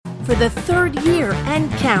For the third year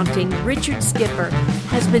and counting, Richard Skipper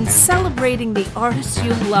has been celebrating the artists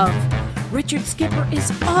you love. Richard Skipper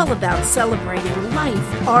is all about celebrating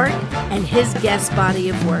life, art, and his guest body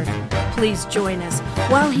of work. Please join us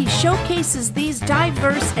while he showcases these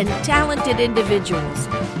diverse and talented individuals.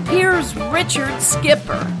 Here's Richard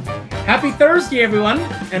Skipper. Happy Thursday, everyone,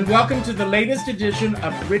 and welcome to the latest edition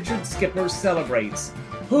of Richard Skipper Celebrates.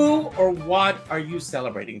 Who or what are you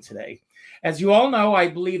celebrating today? As you all know, I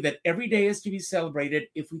believe that every day is to be celebrated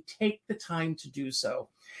if we take the time to do so.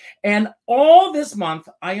 And all this month,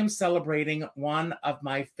 I am celebrating one of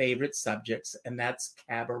my favorite subjects, and that's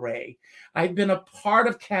cabaret. I've been a part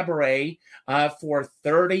of cabaret for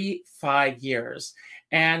 35 years.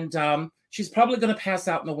 And she's probably going to pass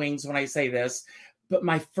out in the wings when I say this, but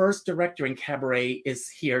my first director in cabaret is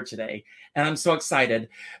here today. And I'm so excited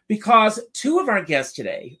because two of our guests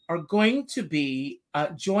today are going to be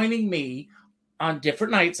joining me on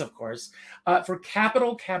different nights, of course, for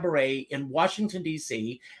Capital Cabaret in Washington,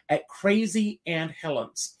 D.C. at Crazy Aunt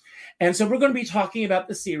Helen's. And so we're going to be talking about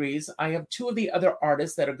the series. I have two of the other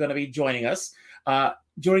artists that are going to be joining us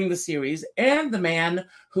during the series, and the man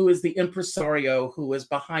who is the impresario who is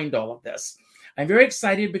behind all of this. I'm very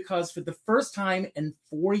excited because for the first time in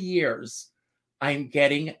 4 years, I'm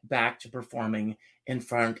getting back to performing in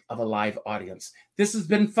front of a live audience. This has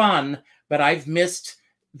been fun, but I've missed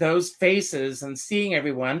those faces and seeing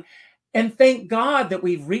everyone. And thank God that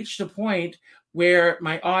we've reached a point where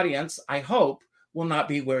my audience, I hope, will not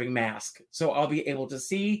be wearing masks. So I'll be able to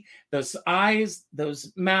see those eyes,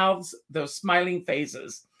 those mouths, those smiling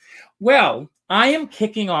faces. Well, I am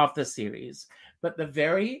kicking off the series, but the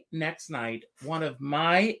very next night, one of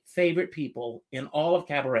my favorite people in all of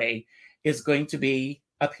cabaret is going to be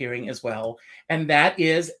appearing as well. And that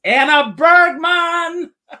is Anna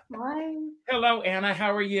Bergman. Hi. Hello, Anna.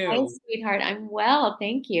 How are you? Hi, sweetheart. I'm well.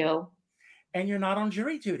 Thank you. And you're not on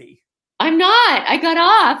jury duty. I'm not. I got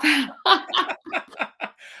off.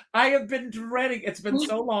 I have been dreading. It's been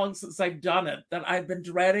so long since I've done it that I've been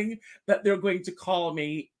dreading that they're going to call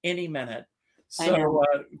me any minute. So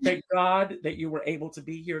thank God that you were able to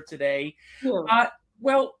be here today.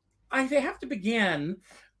 Well, I have to begin.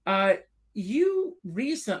 You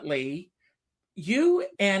recently, you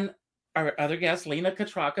and our other guest, Lena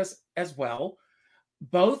Katrakis, as well,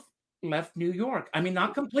 both left New York. I mean,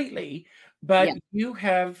 not completely, but you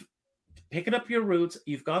have picked up your roots.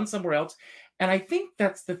 You've gone somewhere else. And I think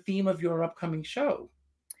that's the theme of your upcoming show.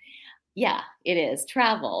 Yeah, it is.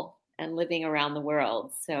 Travel and living around the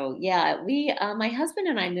world. So yeah, we, my husband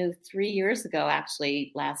and I moved 3 years ago,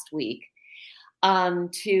 actually last week,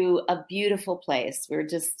 to a beautiful place. We're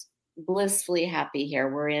just blissfully happy here.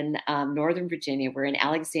 We're in Northern Virginia. We're in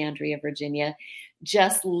Alexandria, Virginia,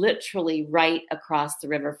 just literally right across the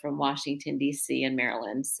river from Washington, D.C. and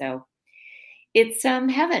Maryland. So it's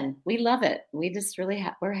heaven. We love it. We just really,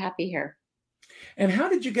 we're happy here. And how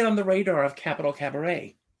did you get on the radar of Capital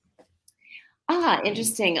Cabaret?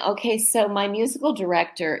 Interesting. Okay, so my musical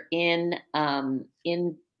director in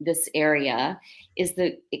this area is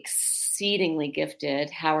the exceedingly gifted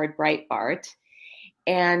Howard Breitbart.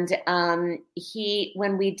 And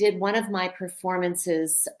when we did one of my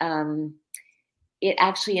performances, it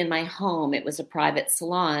actually in my home, it was a private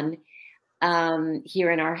salon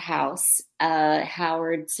here in our house,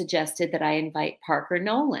 Howard suggested that I invite Parker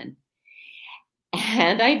Nolan.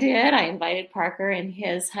 And I did. I invited Parker and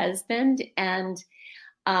his husband, and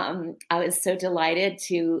I was so delighted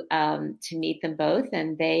to meet them both.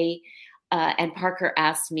 And and Parker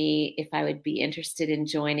asked me if I would be interested in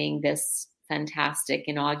joining this fantastic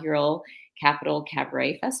inaugural Capital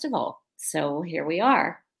Cabaret Festival. So here we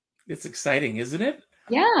are. It's exciting, isn't it?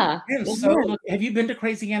 Yeah. So, have you been to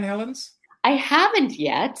Crazy Aunt Helen's? I haven't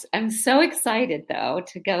yet. I'm so excited, though,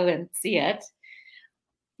 to go and see it.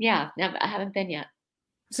 Yeah, no, I haven't been yet.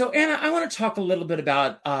 So, Anna, I want to talk a little bit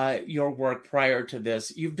about your work prior to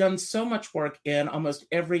this. You've done so much work in almost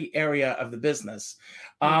every area of the business,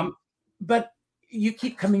 but you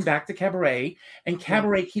keep coming back to cabaret, and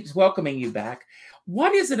cabaret keeps welcoming you back.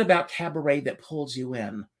 What is it about cabaret that pulls you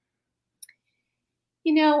in?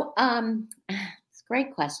 You know, it's a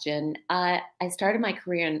great question. I started my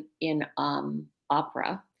career in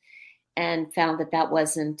opera and found that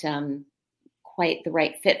wasn't quite the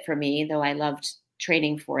right fit for me, though I loved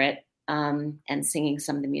training for it and singing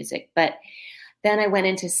some of the music. But then I went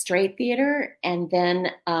into straight theater. And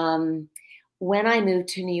then when I moved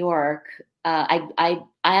to New York, I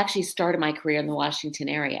actually started my career in the Washington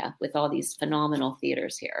area with all these phenomenal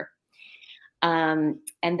theaters here. And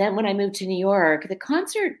then when I moved to New York, the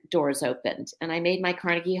concert doors opened and I made my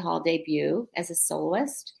Carnegie Hall debut as a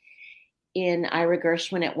soloist. in Ira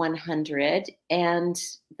Gershwin at 100 and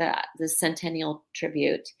the Centennial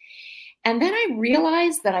Tribute. And then I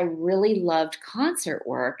realized that I really loved concert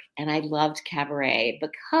work and I loved cabaret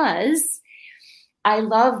because I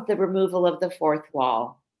loved the removal of the fourth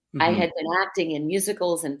wall. Mm-hmm. I had been acting in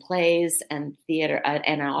musicals and plays and theater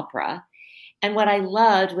and opera. And what I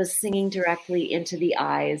loved was singing directly into the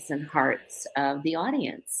eyes and hearts of the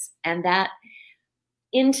audience. And that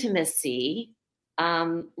intimacy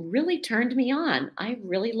really turned me on. I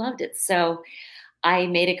really loved it. So I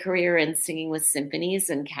made a career in singing with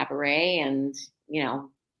symphonies and cabaret and,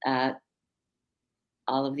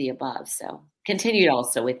 all of the above. So continued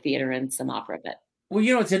also with theater and some opera, but. Well,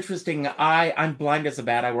 it's interesting. I'm blind as a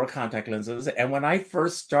bat. I wear contact lenses. And when I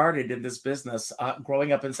first started in this business,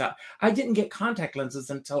 growing up in South, I didn't get contact lenses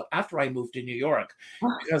until after I moved to New York,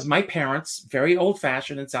 because my parents, very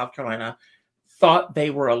old-fashioned in South Carolina, thought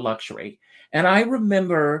they were a luxury. And I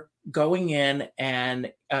remember going in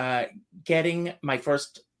and getting my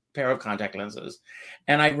first pair of contact lenses.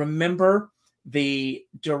 And I remember the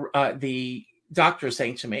doctor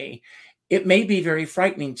saying to me, it may be very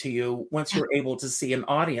frightening to you once you're able to see an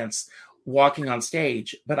audience walking on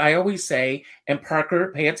stage. But I always say, and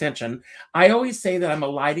Parker, pay attention, I always say that I'm a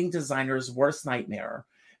lighting designer's worst nightmare,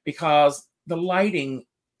 because the lighting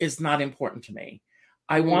is not important to me.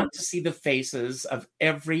 I want to see the faces of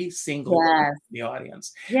every single one in the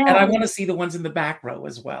audience. Yeah. And I want to see the ones in the back row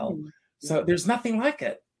as well. So there's nothing like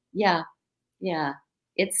it. Yeah. Yeah.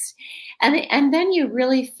 It's, and then you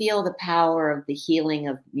really feel the power of the healing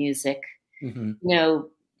of music. Mm-hmm.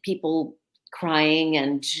 People crying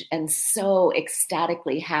and so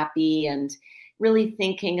ecstatically happy and really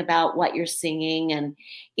thinking about what you're singing. And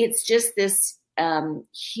it's just this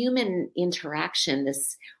human interaction,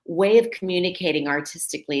 this way of communicating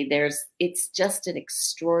artistically. It's just an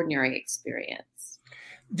extraordinary experience.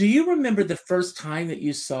 Do you remember the first time that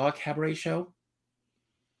you saw a cabaret show?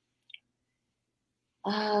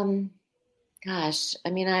 Gosh, I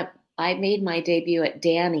mean, I made my debut at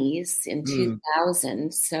Danny's in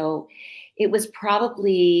 2000. So it was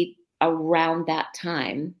probably around that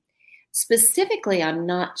time. Specifically, I'm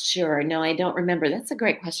not sure. No, I don't remember. That's a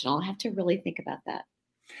great question. I'll have to really think about that.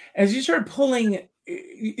 As you started pulling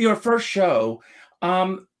your first show,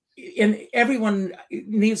 and everyone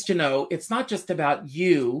needs to know, it's not just about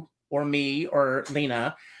you or me or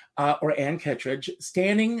Lena or Ann Kittredge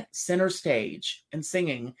standing center stage and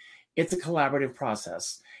singing. It's a collaborative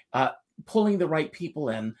process, pulling the right people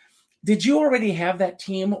in. Did you already have that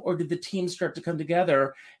team, or did the team start to come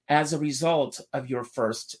together as a result of your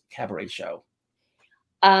first cabaret show?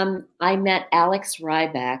 I met Alex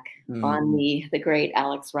Ryback on the great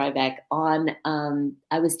Alex Ryback on,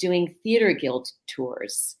 I was doing Theater Guild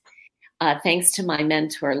tours, thanks to my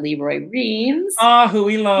mentor, Leroy Reams. Who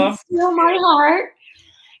we love. Still my heart.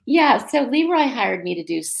 Yeah, so Leroy hired me to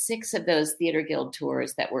do 6 of those Theater Guild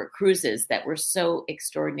tours that were cruises that were so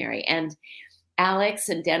extraordinary. And Alex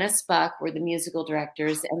and Dennis Buck were the musical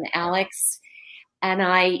directors, and Alex and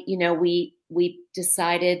I, we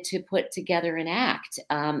decided to put together an act,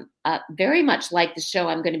 very much like the show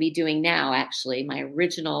I'm going to be doing now, actually, my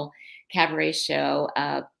original cabaret show,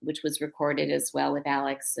 which was recorded as well with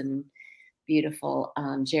Alex and beautiful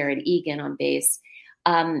Jared Egan on bass.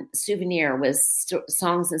 Souvenir was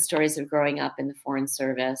songs and stories of growing up in the Foreign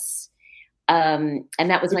Service. And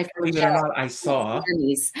that was my first Believe it or not, I saw.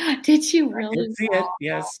 Danny's. Did you really? I did see it,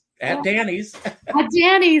 yes. At Danny's. At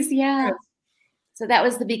Danny's, yeah. Yes. So that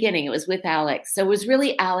was the beginning. It was with Alex. So it was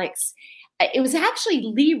really Alex. It was actually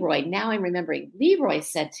Leroy. Now I'm remembering. Leroy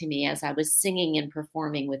said to me as I was singing and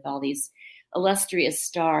performing with all these illustrious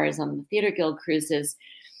stars on the Theater Guild cruises,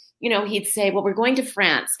 he'd say, well, we're going to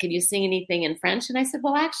France. Can you sing anything in French? And I said,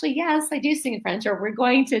 well, actually, yes, I do sing in French. Or we're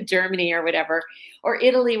going to Germany or whatever. Or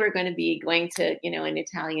Italy, we're going to be going to, an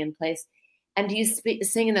Italian place. And do you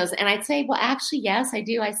sing in those? And I'd say, well, actually, yes, I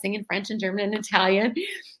do. I sing in French and German and Italian.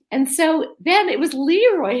 And so then it was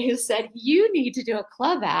Leroy who said, you need to do a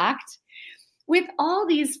club act with all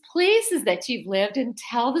these places that you've lived and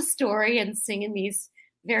tell the story and sing in these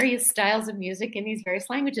various styles of music in these various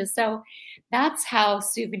languages. So that's how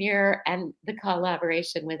Souvenir and the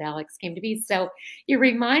collaboration with Alex came to be. So you're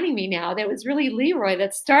reminding me now that it was really Leroy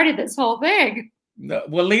that started this whole thing. No,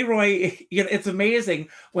 well, Leroy, it's amazing.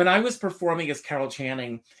 When I was performing as Carol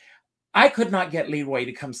Channing, I could not get Leroy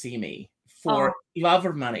to come see me for love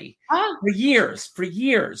or money for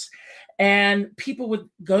years. And people would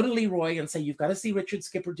go to Leroy and say, you've got to see Richard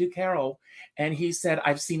Skipper do Carol. And he said,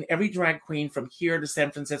 I've seen every drag queen from here to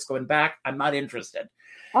San Francisco and back. I'm not interested.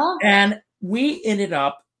 And we ended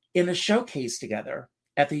up in a showcase together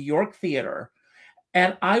at the York Theater.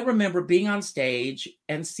 And I remember being on stage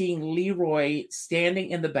and seeing Leroy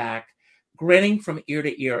standing in the back, grinning from ear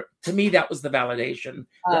to ear. To me, that was the validation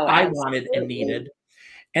that I wanted and needed.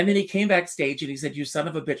 And then he came backstage and he said, "You son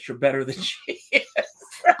of a bitch, you're better than she is."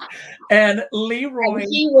 And Leroy, and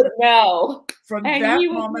he would know. From that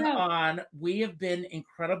moment on, we have been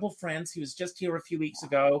incredible friends. He was just here a few weeks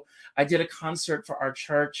ago. I did a concert for our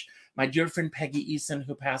church. My dear friend Peggy Eason,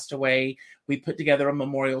 who passed away, we put together a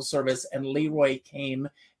memorial service, and Leroy came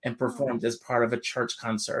and performed as part of a church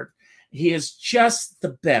concert. He is just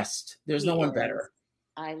the best. There's no one better.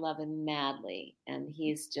 I love him madly. And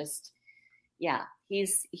he's just,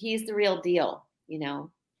 he's the real deal, you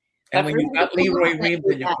know. And when you got Leroy Reeves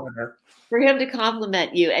in your corner. For him to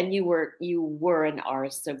compliment you, and you were an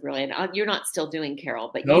artist so brilliant. You're not still doing Carol,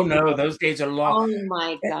 but no, those days are long. Oh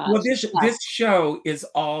my gosh! Well, this show is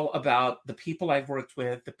all about the people I've worked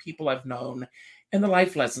with, the people I've known, and the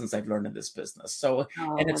life lessons I've learned in this business. So,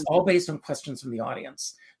 and it's all based on questions from the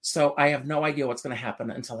audience. So I have no idea what's going to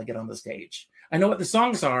happen until I get on the stage. I know what the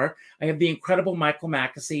songs are. I have the incredible Michael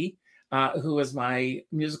Mackesy, who is my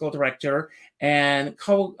musical director and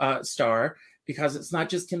co-star, because it's not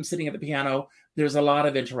just him sitting at the piano. There's a lot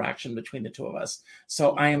of interaction between the two of us.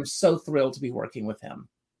 So I am so thrilled to be working with him.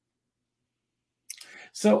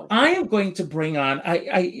 So I am going to bring on,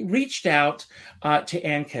 I reached out to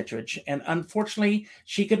Ann Kittredge, and unfortunately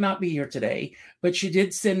she could not be here today, but she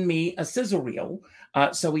did send me a sizzle reel.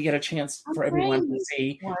 So we get a chance for everyone to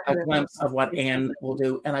see a glimpse of what Ann will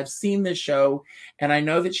do. And I've seen this show, and I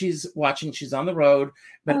know that she's watching, she's on the road,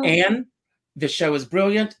 but Ann, the show is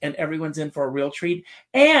brilliant and everyone's in for a real treat.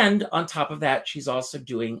 And on top of that, she's also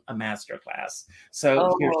doing a master class.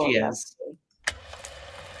 So here she is.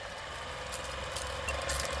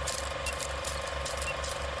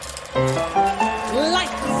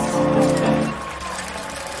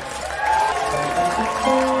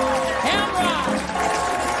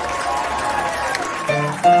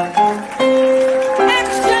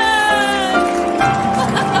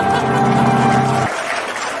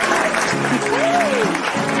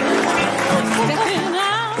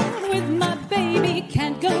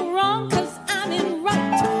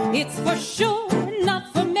 For sure,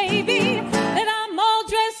 not for maybe, that I'm all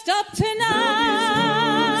dressed up tonight.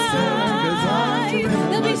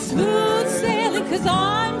 There'll be smooth sailing, 'cause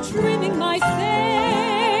I'm trimming my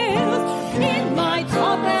sails in my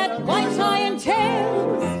top hat, white tie and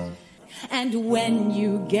tails. And when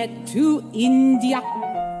you get to India,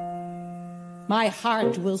 my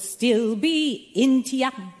heart will still be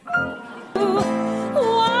India.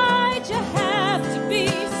 Why'd you have to be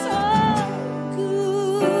so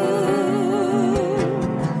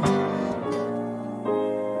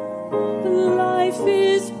life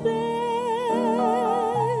is bare,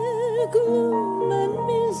 gloom and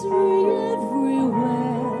misery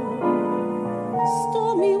everywhere,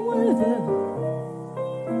 stormy weather,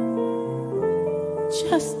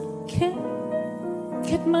 just can't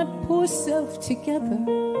get my poor self together.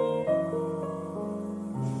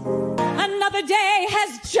 Another day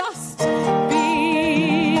has just begun.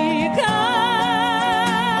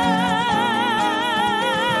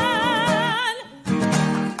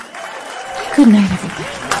 Good night, everybody.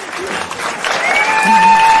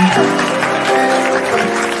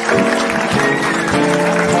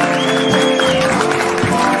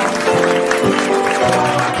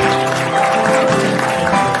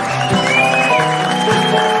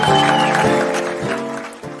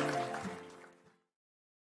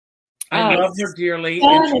 I love her dearly.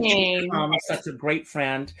 And she's such a great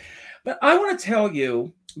friend. But I want to tell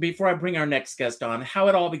you, before I bring our next guest on, how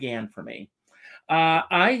it all began for me.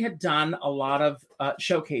 I had done a lot of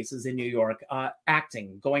showcases in New York,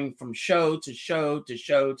 acting, going from show to show to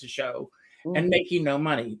show to show, and making no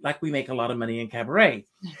money, like we make a lot of money in Cabaret.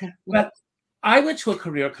 But I went to a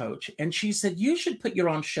career coach, and she said, you should put your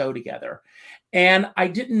own show together. And I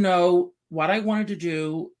didn't know what I wanted to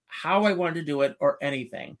do, how I wanted to do it, or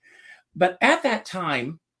anything. But at that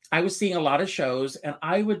time, I was seeing a lot of shows, and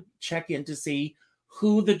I would check in to see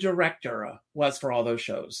who the director was for all those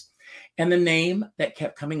shows. And the name that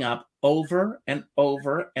kept coming up over and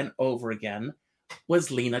over and over again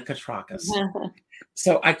was Lena Katrakis.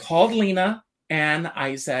 So I called Lena and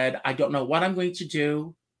I said, I don't know what I'm going to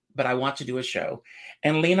do, but I want to do a show.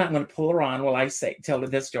 And Lena, I'm going to pull her on while I tell her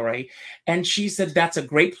this story. And she said, that's a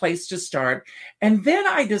great place to start. And then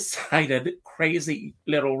I decided, crazy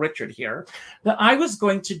little Richard here, that I was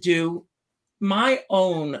going to do my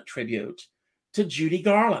own tribute to Judy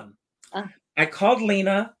Garland. I called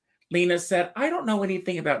Lena. Lena said, I don't know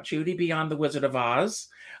anything about Judy beyond The Wizard of Oz.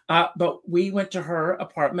 But we went to her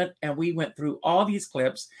apartment and we went through all these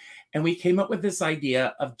clips. and we came up with this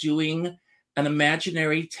idea of doing an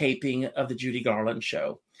imaginary taping of the Judy Garland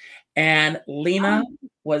show. And Lena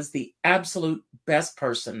was the absolute best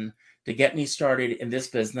person to get me started in this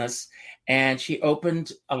business. And she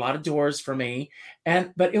opened a lot of doors for me.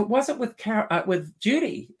 But it wasn't with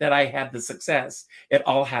Judy that I had the success. It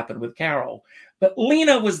all happened with Carol. But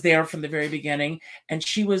Lena was there from the very beginning. And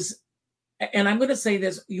she was, and I'm going to say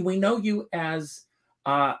this, we know you as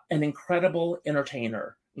an incredible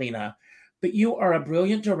entertainer, Lena, but you are a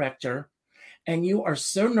brilliant director. And you are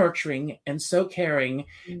so nurturing and so caring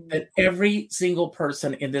that every single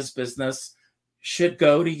person in this business should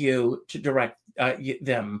go to you to direct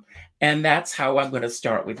them. And that's how I'm going to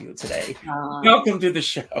start with you today. Welcome to the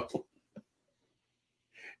show.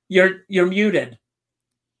 You're muted.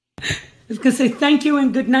 I was going to say thank you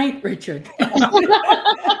and good night, Richard.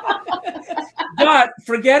 But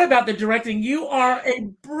forget about the directing. You are a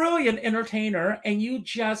brilliant entertainer, and you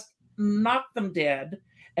just knocked them dead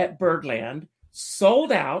at Birdland,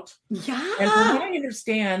 sold out. Yeah. And from what I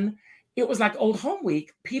understand, it was like Old Home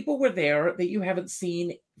Week. People were there that you haven't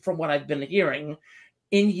seen, from what I've been hearing,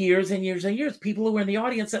 in years and years and years. People who were in the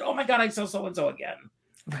audience said, "Oh my God, I saw so-and-so again."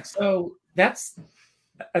 Right. So that's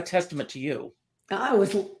a testament to you.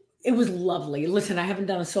 It was lovely. Listen, I haven't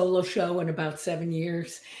done a solo show in about 7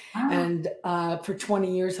 years. And for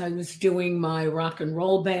 20 years, I was doing my rock and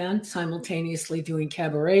roll band, simultaneously doing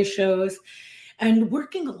cabaret shows and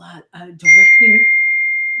working a lot, directing,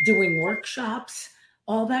 doing workshops,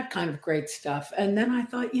 all that kind of great stuff. And then I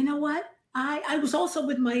thought, you know what? I was also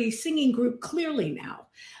with my singing group, Clearly Now,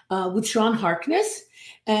 with Sean Harkness,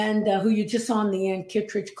 and who you just saw in the Ann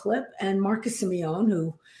Kittredge clip, and Marcus Simeone,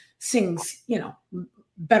 who sings,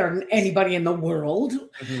 better than anybody in the world.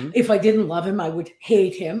 Mm-hmm. If I didn't love him, I would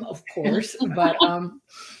hate him, of course. But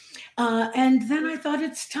and then I thought,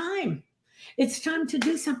 it's time. It's time to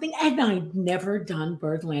do something. And I'd never done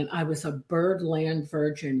Birdland. I was a Birdland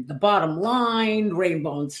virgin. The Bottom Line,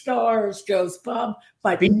 Rainbow and Stars, Joe's Pub,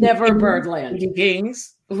 but never Birdland. B.B.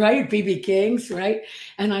 King's. Right, B.B. King's, right?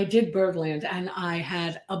 And I did Birdland, and I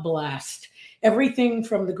had a blast. Everything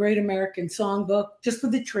from the Great American Songbook, just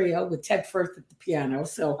with the trio, with Ted Firth at the piano.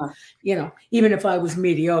 So, even if I was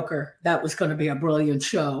mediocre, that was going to be a brilliant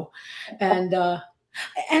show. And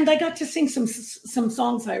I got to sing some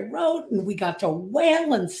songs I wrote, and we got to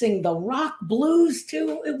wail and sing the rock blues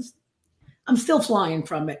too. I'm still flying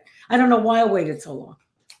from it. I don't know why I waited so long.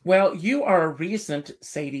 Well, you are a recent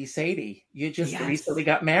Sadie. You just recently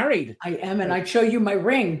got married. I am, and I'd show you my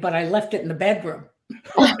ring, but I left it in the bedroom.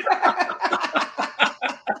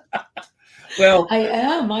 Well, I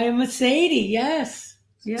am a Sadie, yes.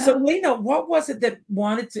 Yeah. So, Lena, what was it that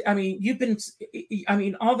wanted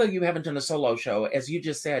to, although you haven't done a solo show, as you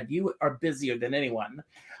just said, you are busier than anyone.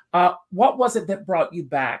 What was it that brought you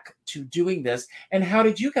back to doing this? And how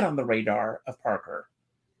did you get on the radar of Parker?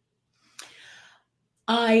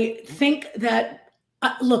 I think that,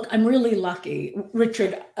 look, I'm really lucky.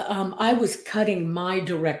 Richard, I was cutting my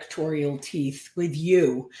directorial teeth with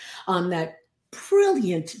you on that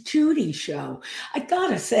brilliant Judy show. I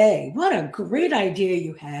gotta say, what a great idea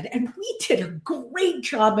you had. And we did a great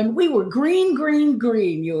job, and we were green,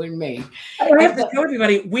 you and me. I have to tell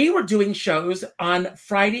everybody, we were doing shows on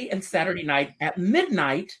Friday and Saturday night at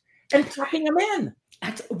midnight and tucking them in.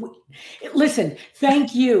 Listen,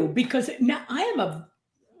 thank you, because now I am a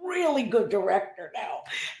really good director now.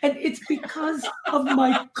 And it's because of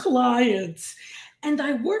my clients. And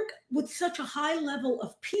I work with such a high level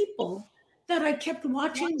of people that I kept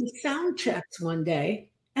watching the sound checks one day,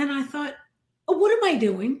 and I thought, oh, what am I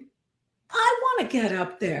doing? I want to get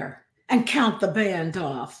up there and count the band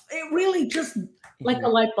off. It really just like a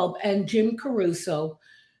light bulb. And Jim Caruso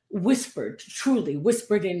truly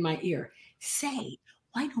whispered in my ear, say,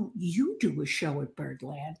 why don't you do a show at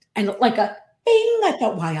Birdland? And like a bing, I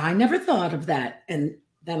thought, why, I never thought of that. And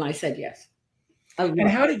then I said yes. And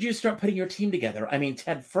how did you start putting your team together? I mean,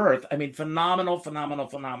 Ted Firth,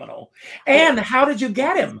 phenomenal. And how did you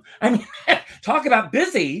get him? Talk about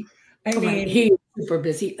busy. He's super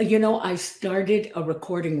busy. I started a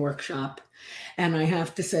recording workshop, and I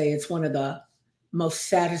have to say it's one of the most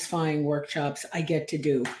satisfying workshops I get to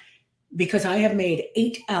do, because I have made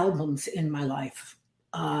 8 albums in my life,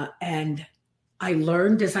 and I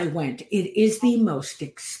learned as I went. It is the most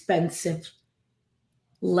expensive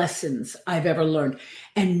lessons I've ever learned.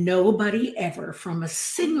 And nobody ever, from a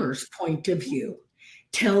singer's point of view,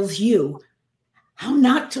 tells you how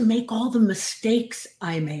not to make all the mistakes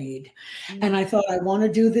I made. And I thought, I want to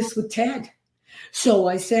do this with Ted. So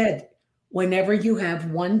I said, whenever you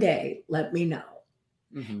have one day, let me know.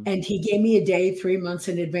 Mm-hmm. And he gave me a day 3 months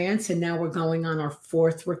in advance. And now we're going on our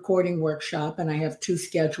 4th recording workshop. And I have 2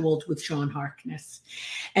 scheduled with Sean Harkness.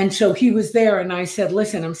 And so he was there. And I said,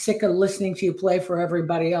 listen, I'm sick of listening to you play for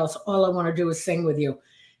everybody else. All I want to do is sing with you.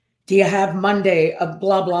 Do you have Monday of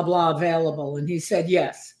blah, blah, blah available? And he said,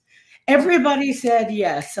 yes. Everybody said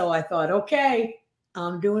yes. So I thought, okay,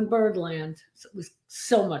 I'm doing Birdland. So it was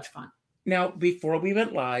so much fun. Now, before we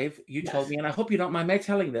went live, you Yes. told me, and I hope you don't mind my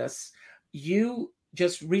telling this, you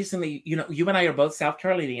just recently, you and I are both South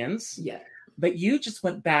Carolinians. Yeah. But you just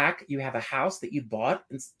went back. You have a house that you bought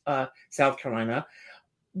in South Carolina.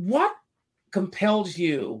 What compelled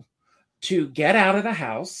you to get out of the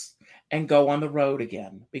house and go on the road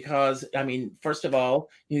again? Because, I mean, first of all,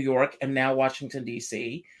 New York and now Washington,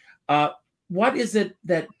 D.C. What is it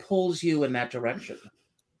that pulls you in that direction?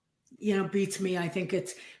 Beats me. I think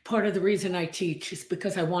it's part of the reason I teach is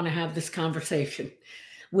because I want to have this conversation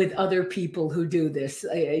with other people who do this,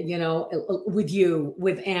 with you,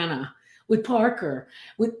 with Anna, with Parker,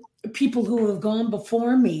 with people who have come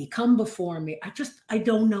before me. I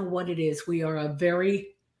don't know what it is. We are a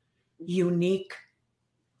very unique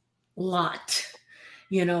lot,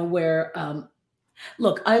 where,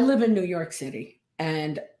 look, I live in New York City,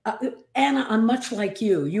 and Anna, I'm much like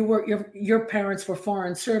you. Your parents were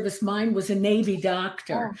foreign service. Mine was a Navy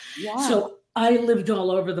doctor. Oh, yeah. So I lived all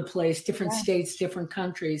over the place, different states, different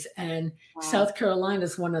countries. And South Carolina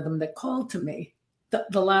is one of them that called to me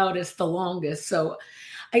the loudest, the longest. So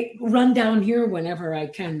I run down here whenever I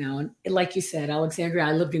can now. And like you said, Alexandria,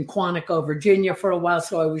 I lived in Quantico, Virginia for a while.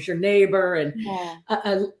 So I was your neighbor, and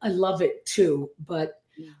I love it too. But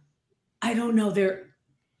I don't know,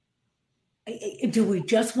 do we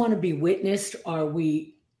just want to be witnessed? Are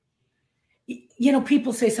we,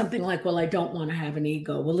 people say something like, well, I don't want to have an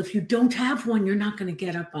ego. Well, if you don't have one, you're not going to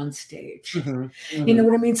get up on stage. Mm-hmm. Mm-hmm. You know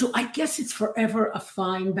what I mean? So I guess it's forever a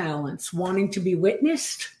fine balance, wanting to be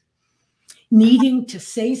witnessed, needing to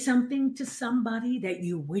say something to somebody that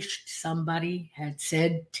you wished somebody had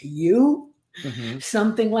said to you. Mm-hmm.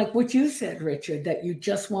 Something like what you said, Richard, that you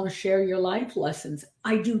just want to share your life lessons.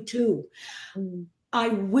 I do too. Mm. I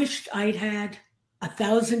wished I'd had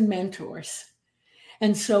 1,000 mentors.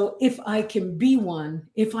 And so if I can be one,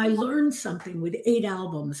 if I learn something with 8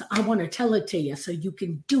 albums, I want to tell it to you so you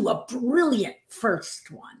can do a brilliant first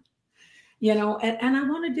one, and I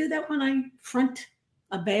want to do that when I front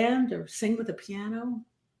a band or sing with a piano.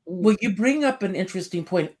 Well, you bring up an interesting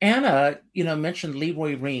point. Anna, mentioned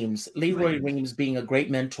Leroy Reams. Reams being a great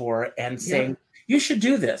mentor and saying, you should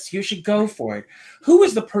do this. You should go for it. Who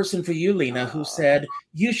was the person for you, Lena, who said,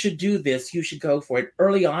 you should do this, you should go for it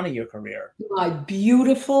early on in your career? My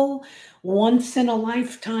beautiful,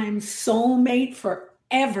 once-in-a-lifetime soulmate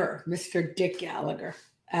forever, Mr. Dick Gallagher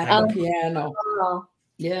at the piano. Oh.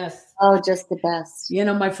 Yes. Oh, just the best.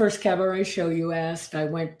 My first cabaret show you asked, I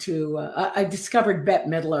went to, I discovered Bette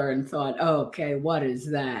Midler and thought, okay, what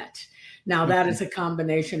is that? Now that is a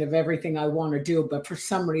combination of everything I want to do, but for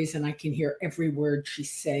some reason I can hear every word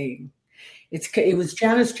she's saying. It was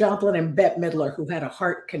Janis Joplin and Bette Midler who had a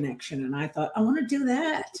heart connection, and I thought, I want to do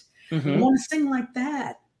that. Mm-hmm. I want to sing like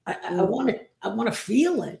that. I want to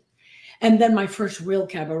feel it. And then my first real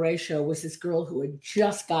cabaret show was this girl who had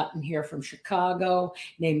just gotten here from Chicago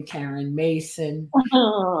named Karen Mason.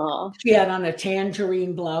 Oh. She had on a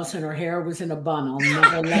tangerine blouse and her hair was in a bun. I'll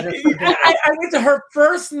never let her forget. I went to her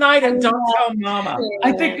first night at Don't Tell Mama.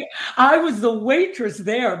 I think I was the waitress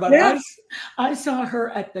there, but I saw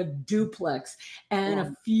her at the Duplex. And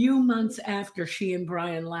a few months after, she and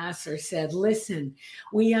Brian Lasser said, listen,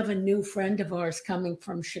 we have a new friend of ours coming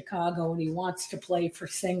from Chicago and he wants to play for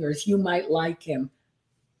singers. You might like him.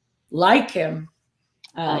 He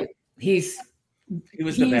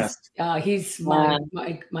was the best. He's my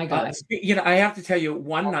guy. I have to tell you,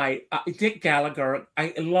 one night, Dick Gallagher,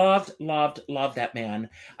 I loved that man.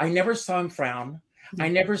 I never saw him frown. I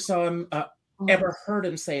never saw him, ever heard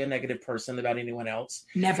him say a negative person about anyone else.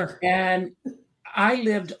 Never. And I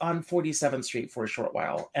lived on 47th Street for a short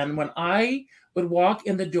while. And when I would walk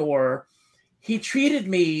in the door, he treated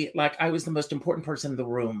me like I was the most important person in the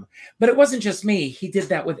room. But it wasn't just me. He did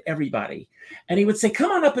that with everybody. And he would say,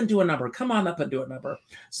 come on up and do a number. Come on up and do a number.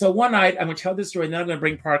 So one night, I'm going to tell this story, and then I'm going to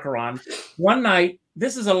bring Parker on. One night,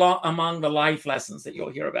 this is among the life lessons that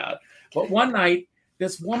you'll hear about. But one night,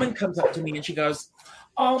 this woman comes up to me and she goes,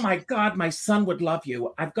 oh my God, my son would love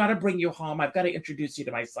you. I've got to bring you home. I've got to introduce you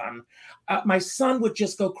to my son. My son would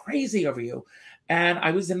just go crazy over you. And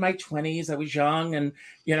I was in my 20s. I was young, and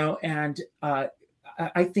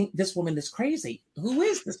I think this woman is crazy. Who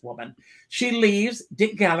is this woman? She leaves.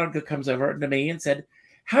 Dick Gallagher comes over to me and said,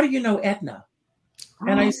 how do you know Edna?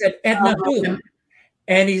 And I said, Edna who?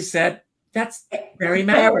 And he said, that's Barry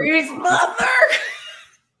Manilow. Barry's mother.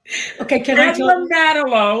 Okay, can I tell Edna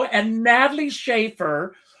Manilow and Natalie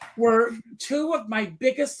Schaefer were two of my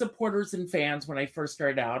biggest supporters and fans when I first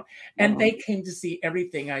started out, and they came to see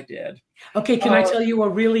everything I did. Okay, can I tell you a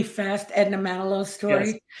really fast Edna Manilow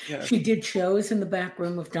story? Yes. She did shows in the back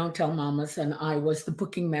room of Don't Tell Mamas, and I was the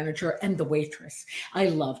booking manager and the waitress. I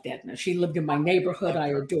loved Edna. She lived in my neighborhood. I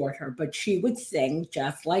adored her, but she would sing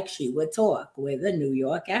just like she would talk with a New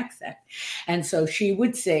York accent. And so she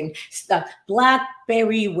would sing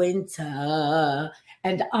Blackberry Winter,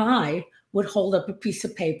 and I would hold up a piece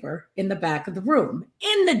of paper in the back of the room.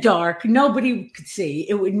 In the dark, nobody could see.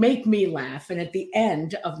 It would make me laugh. And at the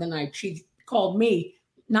end of the night, she called me,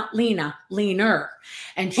 not Lena, Leaner.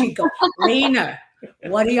 And she'd go, Lena,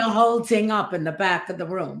 what are you holding up in the back of the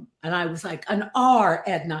room? And I was like, an R,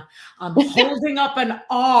 Edna. I'm holding up an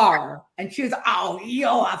R. And she was, oh,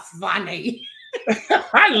 you're funny.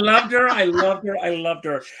 I loved her.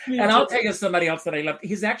 And I'll tell you somebody else that I loved.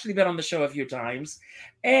 He's actually been on the show a few times.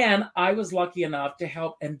 And I was lucky enough to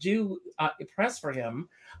help and do press for him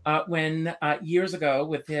when years ago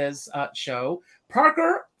with his show.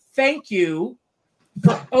 Parker, thank you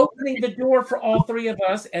for opening the door for all three of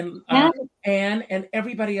us, and Anne and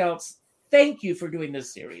everybody else. Thank you for doing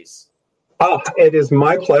this series. It is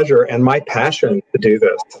my pleasure and my passion to do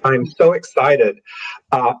this. I'm so excited.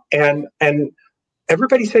 And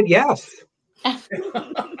everybody said yes.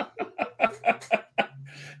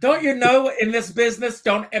 Don't you know, in this business,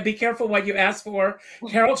 don't be careful what you ask for.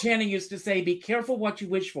 Carol Channing used to say, be careful what you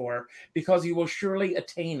wish for, because you will surely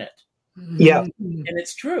attain it. Yeah. And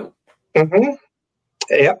it's true. Mm-hmm.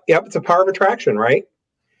 Yep. It's a power of attraction, right?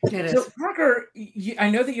 So, Parker, I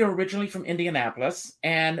know that you're originally from Indianapolis,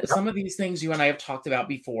 and some of these things you and I have talked about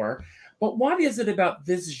before, but what is it about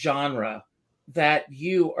this genre that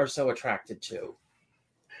you are so attracted to?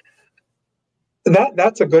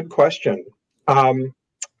 That's a good question.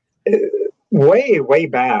 Way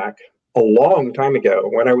back, a long time ago,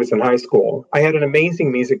 when I was in high school, I had an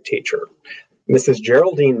amazing music teacher, Mrs.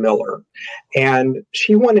 Geraldine Miller, and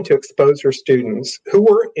she wanted to expose her students who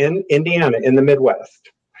were in Indiana, in the Midwest,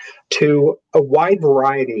 to a wide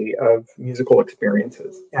variety of musical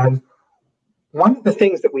experiences. And one of the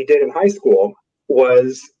things that we did in high school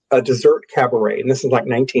was a dessert cabaret. And this is like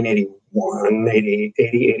 1981, 80,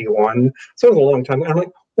 81. So it was a long time. And I'm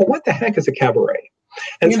like, well, what the heck is a cabaret?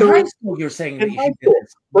 And in so high school, you're saying that you did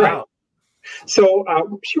this. Right. Wow. So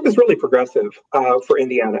she was really progressive for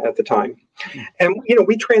Indiana at the time. And,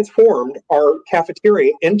 we transformed our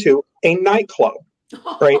cafeteria into a nightclub,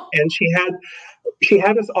 right? And she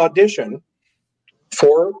had us audition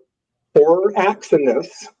for 4 acts in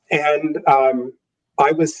this. And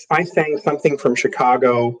I sang something from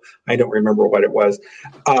Chicago. I don't remember what it was.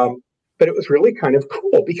 But it was really kind of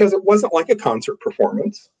cool because it wasn't like a concert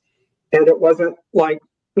performance. And it wasn't like,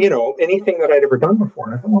 anything that I'd ever done before.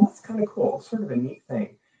 And I thought, well, that's kind of cool. It's sort of a neat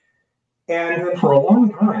thing. And then for a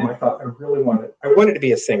long time, I thought I wanted to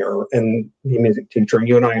be a singer and be a music teacher. And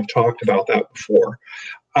you and I have talked about that before.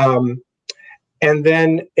 And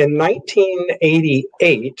then in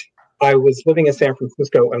 1988, I was living in San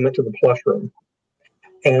Francisco and went to the Plush Room.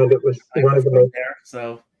 And it was one of the most... there,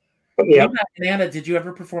 so... Yeah. Anna, did you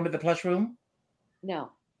ever perform at the Plush Room?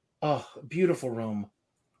 No. Oh, beautiful room.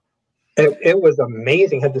 It was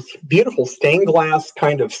amazing. It had this beautiful stained glass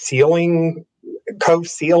kind of cove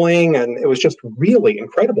ceiling, and it was just really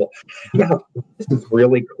incredible. Yeah, this is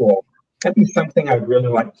really cool. That'd be something I'd really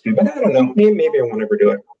like to do, but I don't know. Maybe I won't ever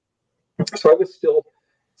do it. So I was still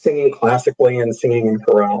singing classically and singing in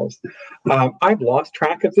chorales. I've lost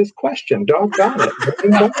track of this question. Doggone it.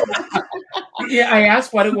 Yeah, I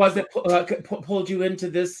asked what it was that pulled you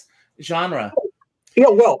into this genre. Yeah,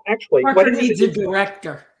 well, actually, Parker needs a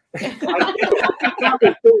director. I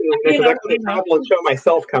could probably show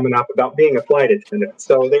myself coming up about being a flight attendant.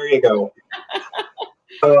 So there you go.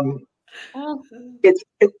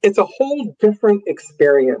 It's a whole different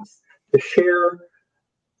experience to share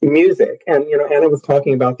music. And, Anna was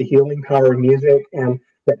talking about the healing power of music and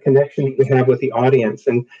that connection that you have with the audience.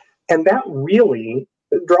 And that really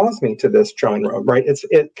draws me to this genre, right?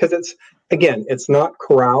 Because it's not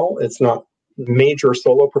chorale. It's not major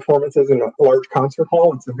solo performances in a large concert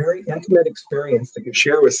hall. It's a very intimate experience that you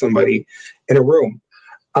share with somebody in a room.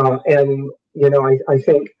 I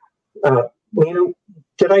think,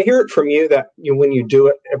 did I hear it from you that when you do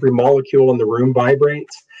it, every molecule in the room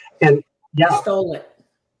vibrates? And yeah. I stole it.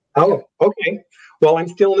 Oh, okay. Well, I'm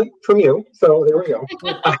stealing it from you. So there we go.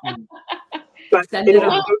 But Send it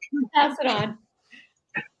on. Pass it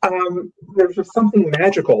on. There's just something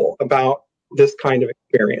magical about this kind of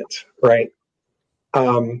experience, right?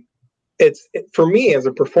 For me as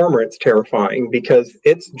a performer, it's terrifying because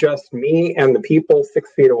it's just me and the people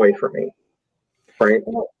 6 feet away from me, right?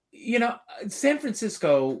 Well, San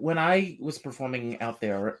Francisco, when I was performing out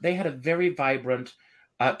there, they had a very vibrant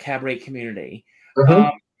cabaret community. Mm-hmm.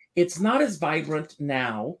 It's not as vibrant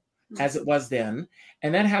now as it was then,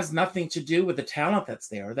 and that has nothing to do with the talent that's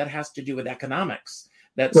there. That has to do with economics.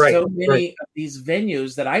 That so many of these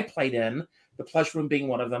venues that I played in, the Plush Room being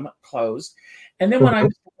one of them, closed. And then when I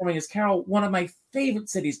was performing as Carol, one of my favorite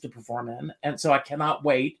cities to perform in, and so I cannot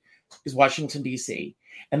wait, is Washington, D.C.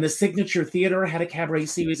 And the Signature Theater had a cabaret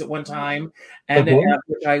series at one time, and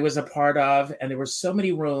which I was a part of, and there were so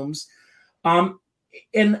many rooms.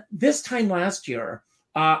 And this time last year,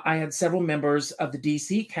 I had several members of the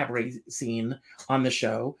D.C. cabaret scene on the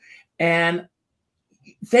show, and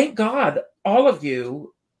thank God all of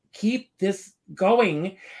you keep this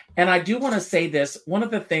going. And I do want to say this, one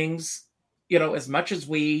of the things, as much as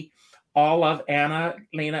we all love Anna,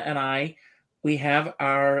 Lena, and I, we have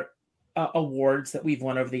our awards that we've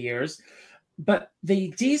won over the years, but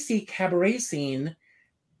the DC cabaret scene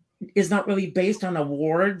is not really based on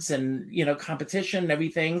awards and, competition and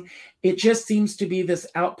everything. It just seems to be this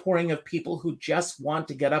outpouring of people who just want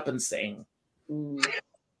to get up and sing.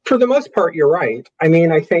 For the most part, you're right. I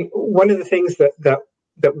mean, I think one of the things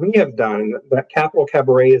that we have done, that Capital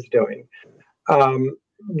Cabaret is doing,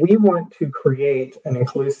 we want to create an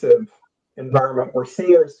inclusive environment where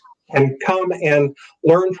singers can come and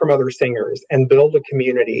learn from other singers and build a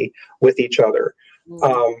community with each other.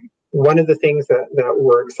 One of the things that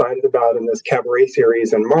we're excited about in this cabaret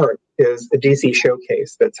series in March is the DC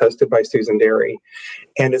Showcase that's hosted by Susan Derry.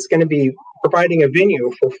 And it's going to be providing a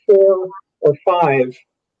venue for 4 or 5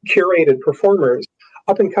 curated performers,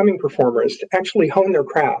 up-and-coming performers, to actually hone their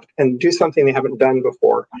craft and do something they haven't done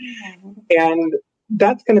before. And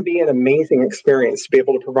that's going to be an amazing experience to be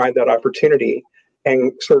able to provide that opportunity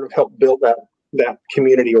and sort of help build that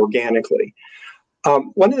community organically.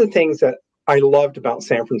 One of the things that I loved about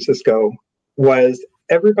San Francisco was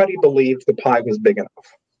everybody believed the pie was big enough,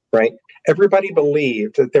 right? Everybody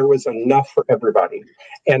believed that there was enough for everybody.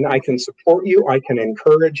 And I can support you, I can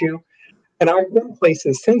encourage you. And I've been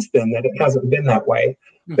places since then that it hasn't been that way.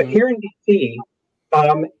 But here in DC,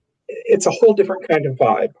 it's a whole different kind of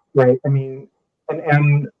vibe, right? I mean,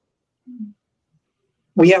 and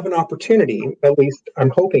we have an opportunity, at least I'm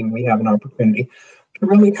hoping we have an opportunity, to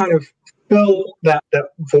really kind of fill that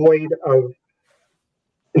void of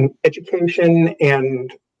education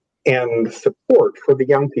and support for the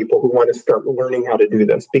young people who want to start learning how to do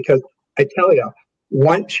this. Because I tell you,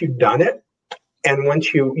 once you've done it, and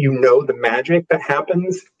once you know the magic that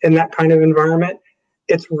happens in that kind of environment,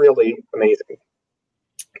 it's really amazing.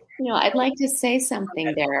 I'd like to say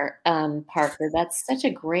something there, Parker. That's such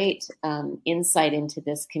a great insight into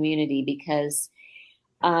this community, because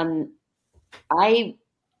I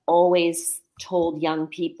always told young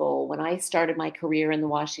people when I started my career in the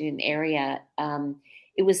Washington area,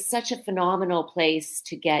 it was such a phenomenal place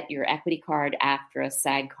to get your equity card after a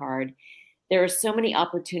SAG card. There are so many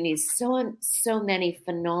opportunities, so many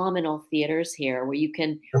phenomenal theaters here where you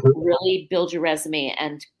can really build your resume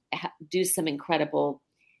and do some incredible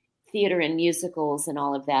theater and musicals and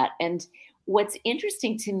all of that. And what's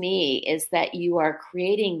interesting to me is that you are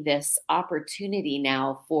creating this opportunity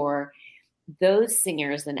now for those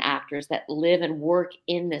singers and actors that live and work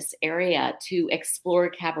in this area to explore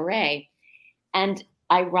cabaret. And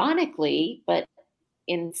ironically, but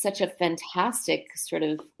in such a fantastic sort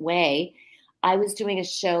of way, I was doing a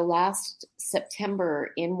show last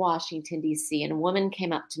September in Washington, D.C., and a woman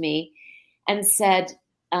came up to me and said,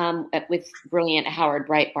 with brilliant Howard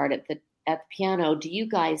Breitbart at the piano, "Do you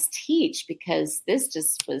guys teach? Because this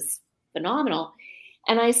just was phenomenal."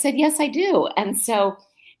 And I said, "Yes, I do." And so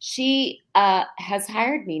she has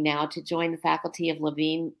hired me now to join the faculty of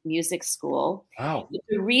Levine Music School. Wow.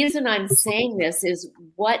 The reason I'm saying this is,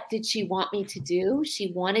 what did she want me to do?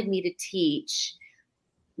 She wanted me to teach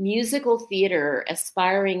musical theater,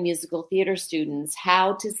 aspiring musical theater students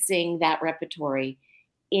how to sing that repertoire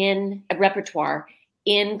in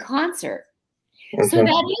concert. So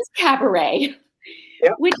that is cabaret,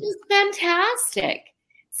 which is fantastic.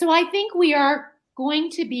 So I think we are going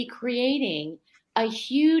to be creating a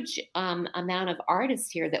huge amount of artists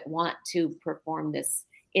here that want to perform this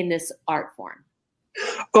in this art form.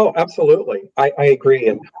 Oh, absolutely. I agree.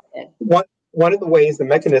 And one of the ways, the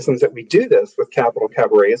mechanisms that we do this with Capital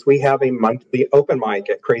Cabaret is we have a monthly open mic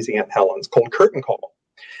at Crazy Aunt Helen's called Curtain Call.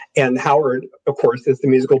 And Howard, of course, is the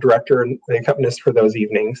musical director and the accompanist for those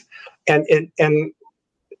evenings. And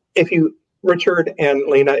if you, Richard and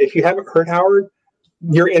Lena, if you haven't heard Howard,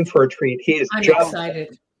 you're in for a treat. He is I'm just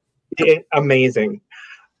excited. amazing.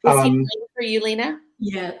 Is he playing for you, Lena?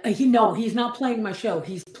 Yeah, he's not playing my show.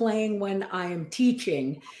 He's playing when I am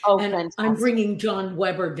teaching. Oh, and fantastic. I'm bringing John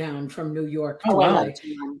Weber down from New York to Oh, wow. play,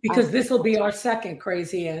 because this will be our second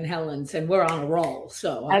Crazy Ann Helens, and we're on a roll.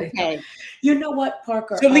 So, Okay. You know what,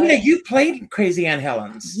 Parker? So, Lena, you played Crazy Ann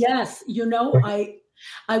Helens. Yes,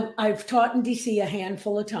 I've taught in DC a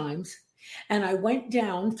handful of times, and I went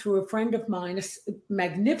down through a friend of mine, a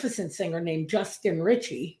magnificent singer named Justin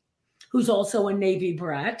Ritchie, who's also a Navy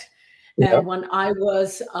brat. And when I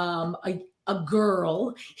was a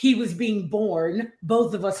girl, he was being born,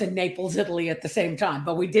 both of us in Naples, Italy at the same time,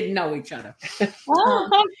 but we didn't know each other.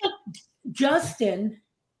 Justin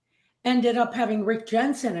ended up having Rick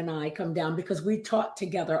Jensen and I come down because we taught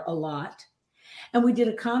together a lot. And we did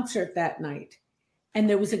a concert that night. And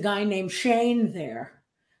there was a guy named Shane there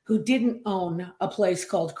who didn't own a place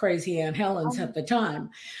called Crazy Ann Helens at the time.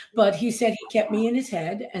 But he said he kept me in his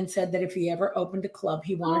head and said that if he ever opened a club,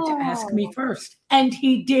 he wanted to ask me first. And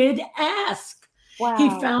he did ask. Wow. He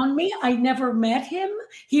found me. I never met him.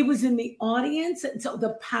 He was in the audience. And so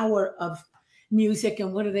the power of music,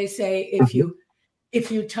 and what do they say?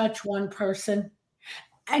 If you touch one person,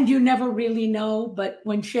 and you never really know, but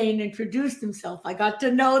when Shane introduced himself, I got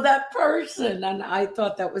to know that person, and I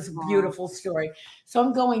thought that was a beautiful story. So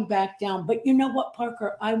I'm going back down. But you know what,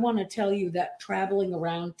 Parker? I want to tell you that traveling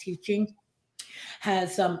around teaching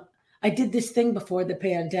has, I did this thing before the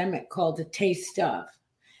pandemic called a Taste of,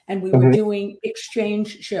 and we were doing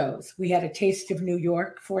exchange shows. We had a Taste of New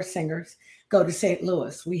York, 4 singers. Go to St.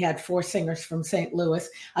 Louis. We had 4 singers from St. Louis.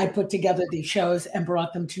 I put together these shows and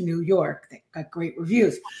brought them to New York. They got great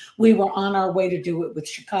reviews. We were on our way to do it with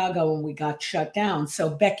Chicago, and we got shut down. So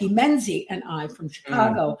Becky Menzie and I from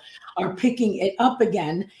Chicago are picking it up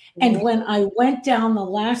again. And when I went down the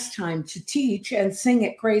last time to teach and sing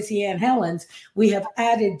at Crazy Ann Helens, we have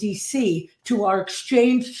added DC to our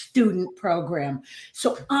exchange student program.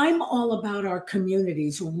 So I'm all about our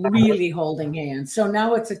communities really holding hands. So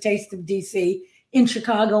now it's a Taste of DC in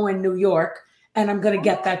Chicago and New York, and I'm going to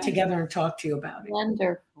get that together and talk to you about it.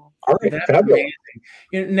 Wonderful. All right, That's fabulous.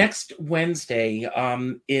 amazing. Next Wednesday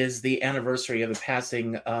is the anniversary of the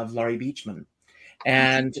passing of Laurie Beachman.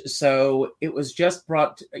 And so it was just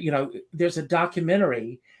brought, there's a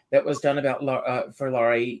documentary that was done about for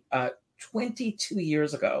Laurie 22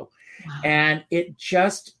 years ago. Wow. And it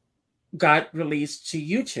just got released to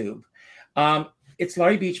YouTube. It's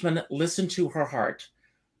Laurie Beachman, Listen to Her Heart.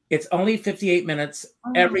 It's only 58 minutes.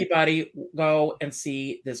 Everybody go and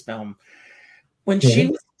see this film. When she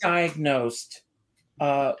was diagnosed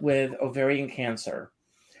with ovarian cancer,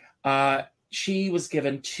 she was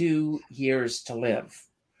given 2 years to live.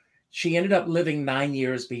 She ended up living 9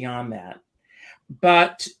 years beyond that.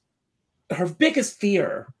 But her biggest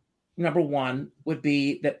fear, number one, would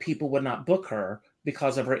be that people would not book her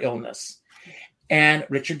because of her illness. And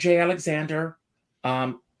Richard J. Alexander,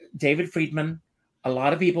 David Friedman, a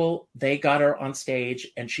lot of people, they got her on stage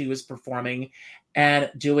and she was performing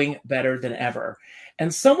and doing better than ever.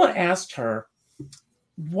 And someone asked her,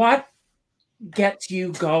 what gets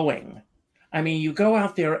you going? I mean, you go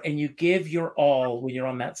out there and you give your all when you're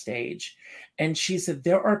on that stage. And she said,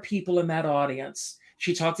 there are people in that audience.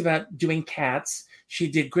 She talked about doing Cats. She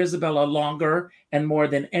did Grisabella longer and more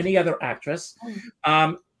than any other actress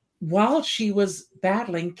while she was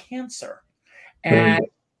battling cancer. And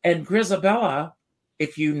Grisabella,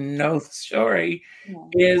 if you know the story,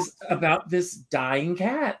 is about this dying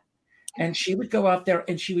cat. And she would go out there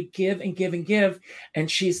and she would give and give and give. And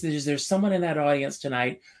she says, there's someone in that audience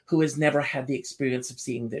tonight who has never had the experience of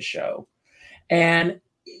seeing this show. And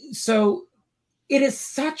so it is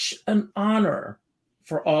such an honor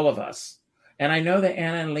for all of us. And I know that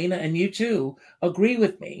Anna and Lena and you too agree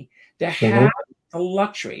with me to have the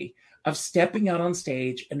luxury of stepping out on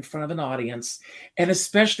stage in front of an audience, and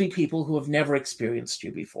especially people who have never experienced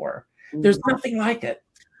you before. There's nothing like it.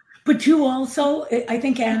 But you also, I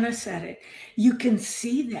think Anna said it, you can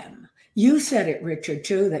see them. You said it, Richard,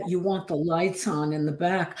 too, that you want the lights on in the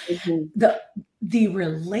back. The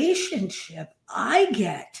relationship I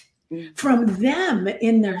get from them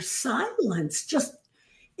in their silence, just,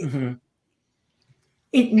 it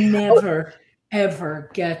never,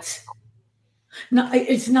 ever gets, no,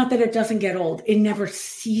 it's not that it doesn't get old. It never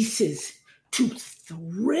ceases to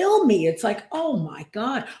thrill me. It's like, oh my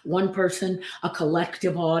God, one person, a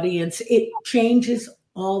collective audience. It changes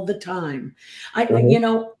all the time. I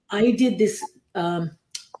did this. I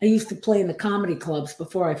used to play in the comedy clubs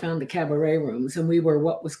before I found the cabaret rooms, and we were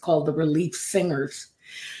what was called the relief singers.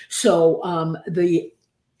 So the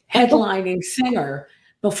headlining singer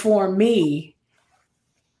before me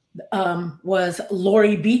was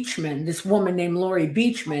Laurie Beachman, this woman named Laurie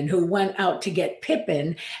Beachman, who went out to get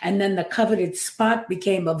Pippin, and then the coveted spot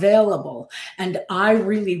became available. And I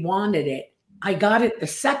really wanted it. I got it the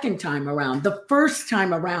second time around. The first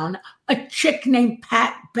time around, a chick named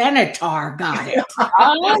Pat Benatar got it.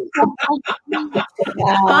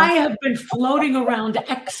 I have been floating around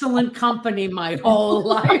excellent company my whole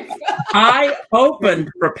life. I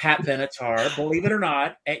opened for Pat Benatar, believe it or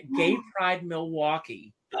not, at Gay Pride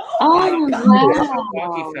Milwaukee.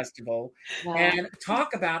 Milwaukee Festival. Wow. And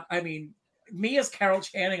talk about, I mean, me as Carol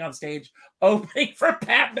Channing on stage opening for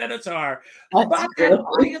Pat Benatar. But that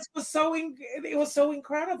audience was so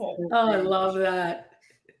incredible. Oh, I love that.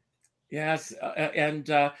 Yes, and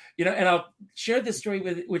I'll share this story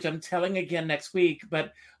with which I'm telling again next week.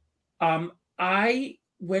 But I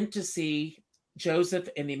went to see Joseph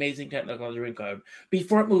and the Amazing Technicolor Dreamcoat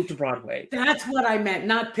before it moved to Broadway. That's what I meant,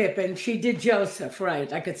 not Pippin. She did Joseph,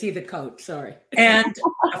 right? I could see the coat. Sorry. And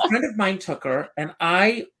a friend of mine took her, and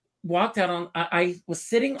I walked out on. I was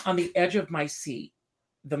sitting on the edge of my seat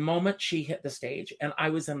the moment she hit the stage, and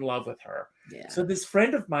I was in love with her. Yeah. So this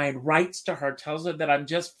friend of mine writes to her, tells her that I'm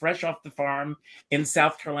just fresh off the farm in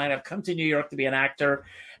South Carolina. I've come to New York to be an actor.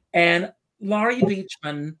 And Laurie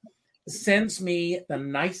Beachman sends me the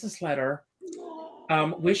nicest letter,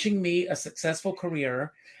 wishing me a successful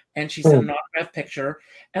career. And she sent an autographed picture.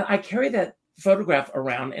 And I carry that photograph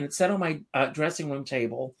around, and it's set on my dressing room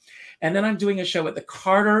table. And then I'm doing a show at the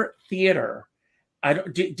Carter Theater.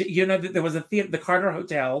 Do you know that there was a theater, the Carter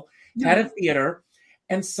Hotel had a theater,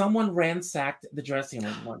 and someone ransacked the dressing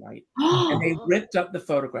room one night, and they ripped up the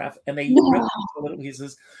photograph, and they ripped it into little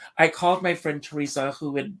pieces. I called my friend Teresa,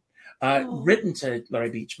 who had written to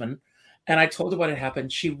Laurie Beachman, and I told her what had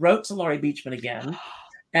happened. She wrote to Laurie Beachman again,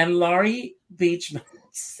 and Laurie Beachman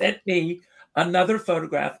sent me another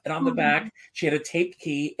photograph, and on the back, she had a taped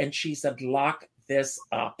key, and she said, "Lock this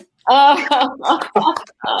up."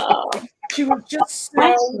 She was just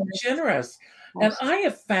so generous. And I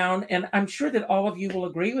have found, and I'm sure that all of you will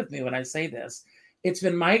agree with me when I say this, it's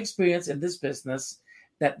been my experience in this business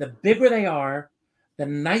that the bigger they are, the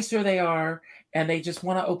nicer they are, and they just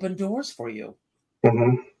want to open doors for you.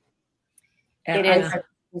 Mm-hmm. And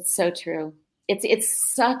it's so true.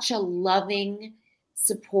 It's such a loving,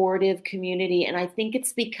 supportive community. And I think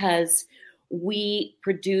it's because we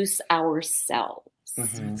produce ourselves.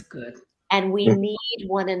 Mm-hmm. That's good. And we need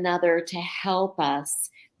one another to help us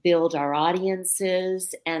build our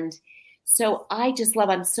audiences. And so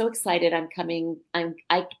I'm so excited. I'm coming. I'm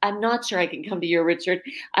not sure I can come to your, Richard.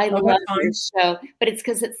 I love your show, but it's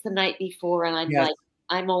because it's the night before, and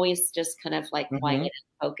I'm always just kind of like quiet and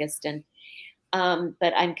focused. And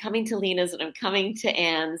but I'm coming to Lena's, and I'm coming to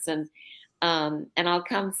Anne's, and I'll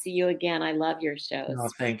come see you again. I love your shows. Oh,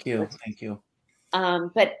 thank you. Thank you.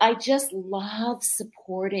 But I just love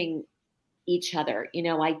supporting each other.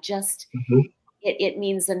 I just, it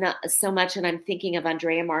means so much. And I'm thinking of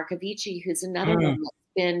Andrea Marcovici, who's another one that's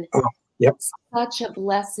been such a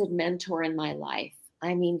blessed mentor in my life.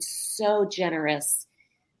 I mean, so generous,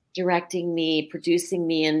 directing me, producing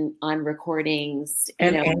me on recordings.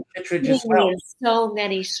 And Kittredge as well. So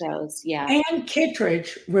many shows, And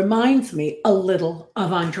Kittredge reminds me a little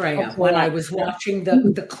of Andrea. When I was watching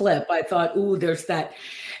the clip, I thought, ooh, there's that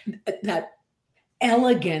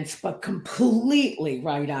elegance, but completely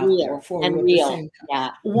right out there for and you. Real.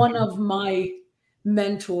 Yeah. One of my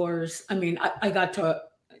mentors, I mean, I got to,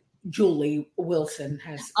 Julie Wilson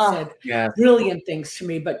has said brilliant things to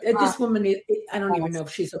me, but this woman, I don't even know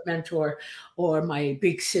if she's a mentor or my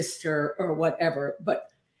big sister or whatever,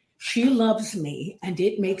 but she loves me, and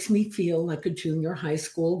it makes me feel like a junior high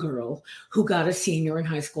school girl who got a senior in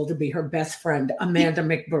high school to be her best friend, Amanda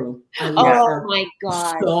McBrew. I love her my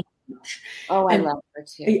God. So much. Oh, I love her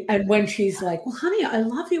too. And when she's like, well, honey, I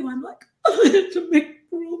love you, I'm like, it's a McBrew.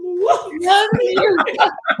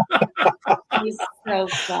 She's so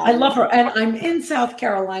fun. I love her. And I'm in South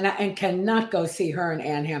Carolina and cannot go see her in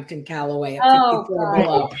Ann Hampton Callaway at 54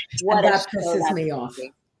 Below. And that pisses me off.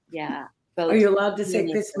 Yeah. Are you allowed to say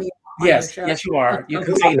piss me off? Yes, you are. You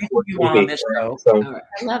can say what you want on this show. Right.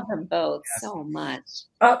 I love them both so much.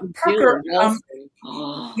 Parker,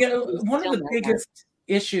 one of the biggest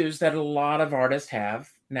issues that a lot of artists have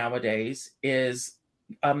nowadays is,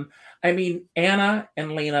 Anna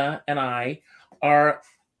and Lena and I are,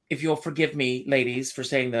 if you'll forgive me, ladies, for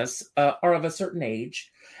saying this, are of a certain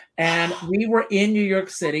age. And we were in New York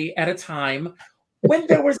City at a time when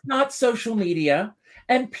there was not social media,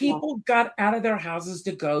 and people got out of their houses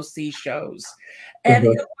to go see shows. And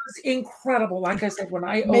it was incredible. Like I said, when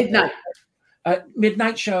I opened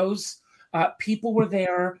midnight shows, people were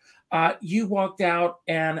there. you walked out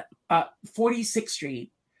and 46th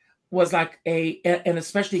Street was like and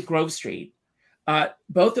especially Grove Street.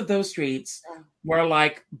 Both of those streets were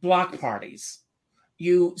like block parties.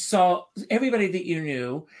 You saw everybody that you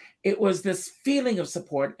knew. It was this feeling of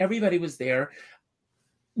support. Everybody was there.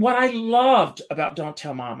 What I loved about Don't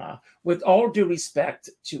Tell Mama, with all due respect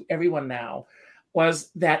to everyone now, was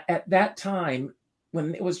that at that time,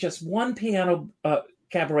 when it was just one piano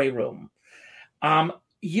cabaret room,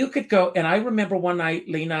 you could go, and I remember one night,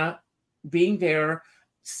 Lena, being there,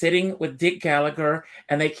 sitting with Dick Gallagher,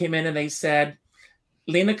 and they came in and they said,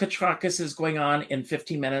 Lena Katrakis is going on in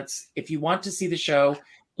 15 minutes. If you want to see the show,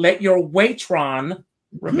 let your waitron,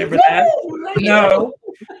 remember that? No.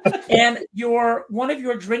 And one of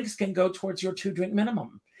your drinks can go towards your 2-drink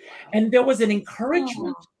minimum. And there was an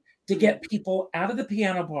encouragement to get people out of the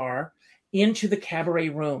piano bar into the cabaret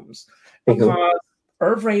rooms. Because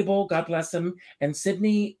Irv Rabel, God bless him, and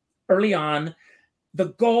Sydney early on,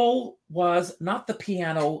 the goal was not the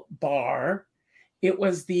piano bar, it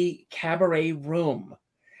was the cabaret room.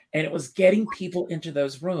 And it was getting people into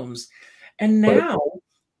those rooms. And now,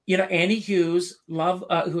 Annie Hughes,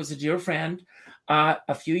 who is a dear friend,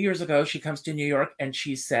 a few years ago, she comes to New York and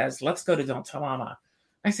she says, let's go to Don't Tell Mama.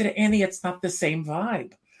 I said, Annie, it's not the same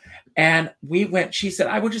vibe. And we went, she said,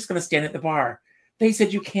 I was just going to stand at the bar. They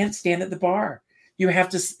said, you can't stand at the bar. You have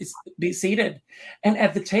to be seated. And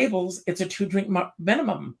at the tables, it's a 2-drink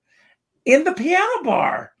minimum in the piano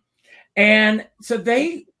bar. And so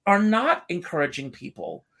they are not encouraging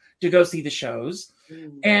people to go see the shows.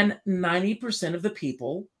 And 90% of the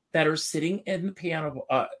people that are sitting in the piano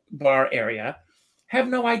bar area have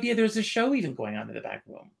no idea there's a show even going on in the back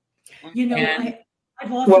room.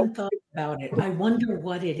 I've often thought about it. I wonder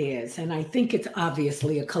what it is. And I think it's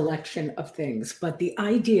obviously a collection of things. But the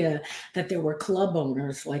idea that there were club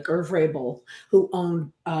owners like Irv Rabel, who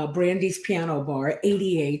owned Brandy's Piano Bar,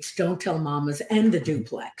 88's, Don't Tell Mamas, and the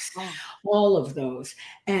Duplex, all of those.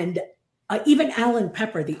 And even Alan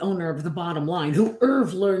Pepper, the owner of the Bottom Line, who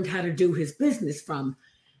Irv learned how to do his business from,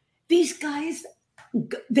 these guys,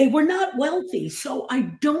 they were not wealthy, so I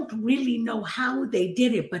don't really know how they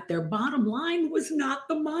did it, but their bottom line was not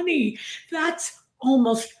the money. That's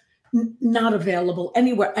almost not available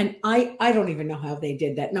anywhere. And I don't even know how they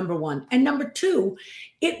did that, number one. And number two,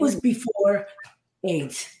 it was before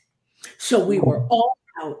AIDS. So we were all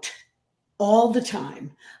out all the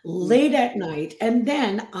time, late at night. And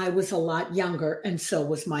then I was a lot younger, and so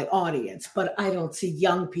was my audience. But I don't see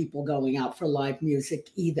young people going out for live music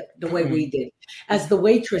either, the way we did. As the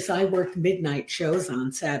waitress, I worked midnight shows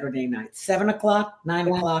on Saturday nights, 7 o'clock, 9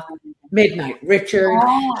 o'clock, midnight. Richard,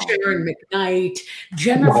 Sharon McKnight,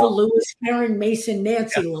 Jennifer Lewis, Karen Mason,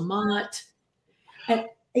 Nancy Lamont. And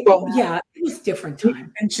it was different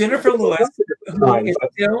time. And Jennifer Lewis, who is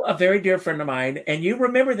still a very dear friend of mine, and you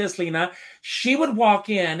remember this, Lena, she would walk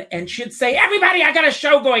in and she'd say, everybody, I got a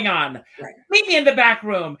show going on. Right. Meet me in the back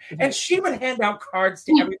room. And she would hand out cards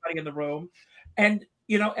to everybody in the room. And,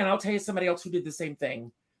 and I'll tell you somebody else who did the same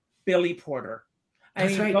thing, Billy Porter.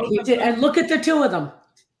 That's right. He did. And look at the two of them.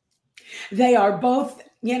 They are both,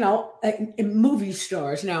 movie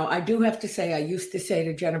stars. Now, I do have to say, I used to say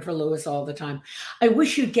to Jennifer Lewis all the time, I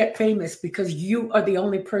wish you'd get famous because you are the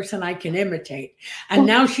only person I can imitate. And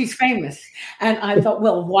now she's famous. And I thought,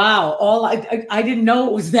 well, wow, I didn't know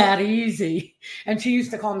it was that easy. And she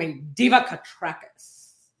used to call me Diva Katrakis.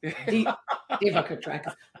 Diva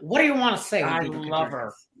Katrakis. What do you want to say? I Diva love Katrakis?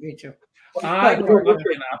 her. Me too. I was lucky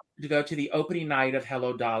enough to go to the opening night of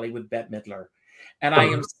Hello Dolly with Bette Midler. And I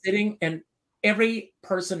am sitting, and every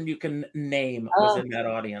person you can name was in that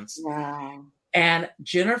audience. Wow. And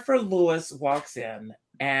Jennifer Lewis walks in,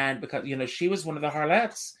 and because, she was one of the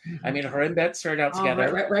harlots. I mean, her and Bette started out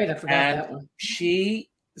together. Right. I forgot that one.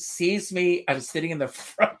 She sees me. I'm sitting in the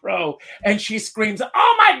front row, and she screams,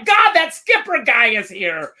 oh, my God, that Skipper guy is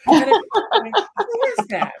here. And who is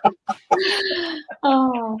that?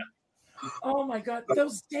 Oh, my God.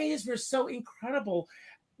 Those days were so incredible.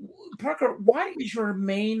 Parker, what is your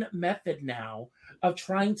main method now of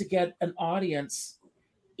trying to get an audience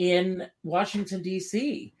in Washington,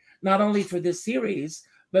 D.C., not only for this series,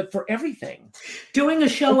 but for everything? Doing a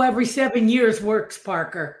show every 7 years works,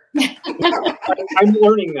 Parker. I'm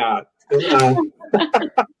learning that.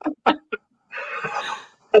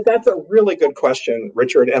 That's a really good question,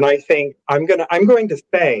 Richard. And I think I'm going to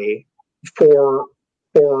say for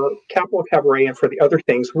Capital Cabaret and for the other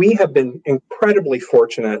things, we have been incredibly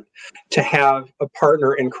fortunate to have a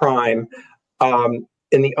partner in crime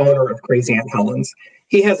in the owner of Crazy Aunt Helen's.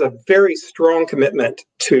 he has a very strong commitment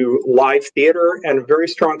to live theater and a very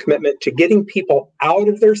strong commitment to getting people out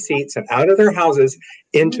of their seats and out of their houses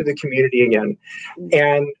into the community again.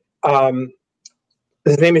 And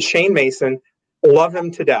his name is Shane Mason. Love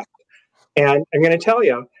him to death. And I'm going to tell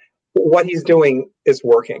you, what he's doing is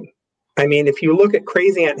working. I mean, if you look at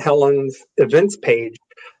Crazy Aunt Helen's events page,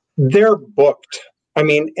 they're booked. I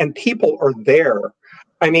mean, and people are there.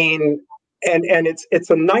 I mean, and it's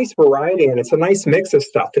a nice variety, and it's a nice mix of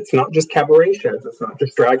stuff. It's not just cabaret shows. It's not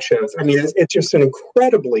just drag shows. I mean, it's just an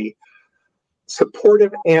incredibly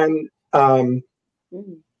supportive and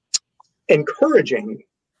encouraging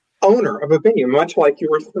owner of a venue, much like you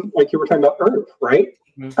were talking about Irv, right?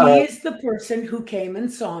 He is the person who came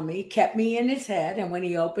and saw me, kept me in his head, and when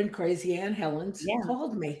he opened Crazy Aunt Helen's,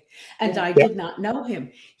 called me. And I did not know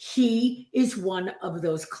him. He is one of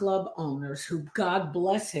those club owners who, God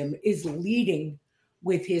bless him, is leading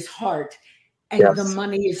with his heart, and the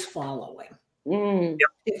money is following.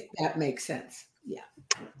 If that makes sense. Yeah.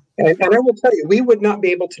 And I will tell you, we would not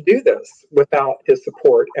be able to do this without his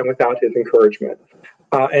support and without his encouragement.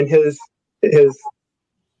 And his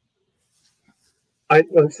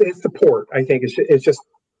support, I think, is just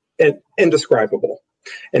indescribable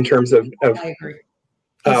in terms of I agree.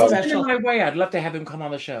 In my way, I'd love to have him come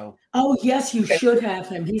on the show. Oh, yes, you should have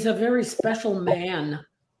him. He's a very special man.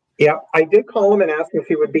 Yeah, I did call him and ask him if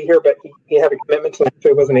he would be here, but he had a commitment tonight, so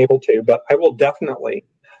he wasn't able to. But I will definitely.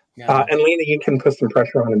 And Lena, you can put some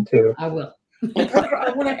pressure on him too. I will. Parker,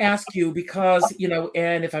 I want to ask you because,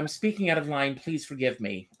 and if I'm speaking out of line, please forgive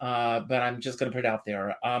me, but I'm just going to put it out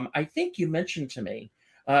there. I think you mentioned to me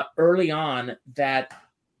early on that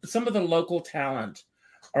some of the local talent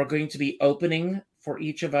are going to be opening for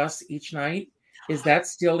each of us each night. Is that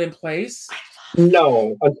still in place?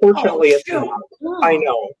 No, unfortunately, it's not. I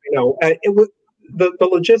know. The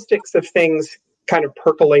logistics of things kind of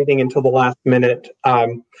percolating until the last minute.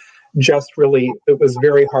 It was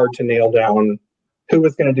very hard to nail down who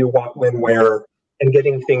was going to do what, when, where, and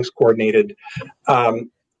getting things coordinated.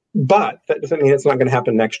 But that doesn't mean it's not going to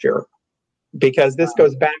happen next year, because this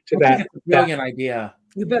goes back to that. Brilliant idea.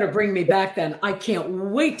 You better bring me back then. I can't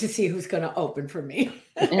wait to see who's going to open for me.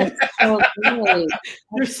 There's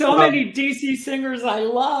so many DC singers I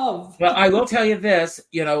love. Well, I will tell you this,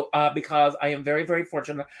 because I am very, very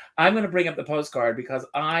fortunate. I'm going to bring up the postcard because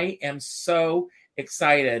I am so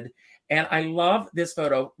excited. And I love this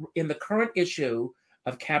photo. In the current issue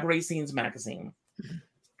of Cabaret Scenes magazine,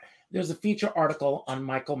 there's a feature article on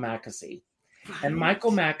Michael Mackesy. And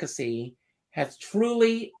Michael Mackesy has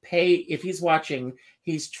truly paid, if he's watching,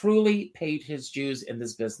 he's truly paid his dues in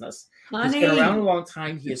this business. He's been around a long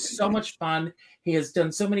time. He is so much fun. He has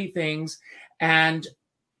done so many things. And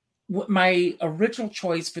my original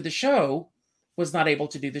choice for the show was not able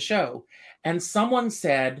to do the show. And someone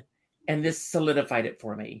said, and this solidified it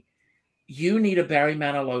for me, you need a Barry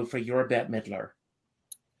Manilow for your Bette Midler.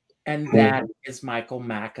 And that is Michael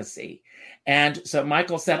Mackesy. And so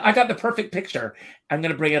Michael said, I got the perfect picture. I'm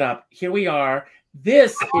going to bring it up. Here we are.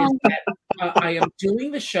 This is I am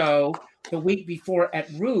doing the show the week before at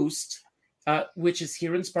Roost, which is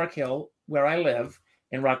here in Spark Hill, where I live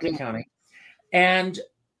in Rockland County. And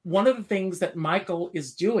one of the things that Michael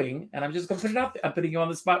is doing, and I'm just going to put it up, I'm putting you on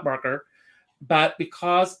the spot, Barker, but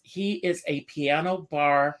because he is a piano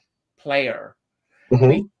bar player,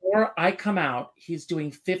 before I come out, he's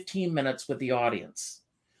doing 15 minutes with the audience.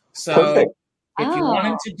 So if you want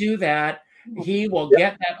him to do that, he will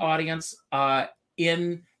get that audience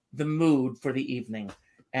in the mood for the evening.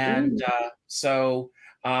 And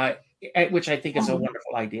which I think is a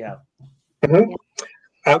wonderful idea.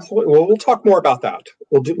 Absolutely. Well, we'll talk more about that.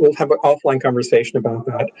 We'll have an offline conversation about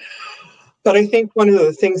that. But I think one of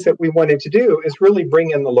the things that we wanted to do is really bring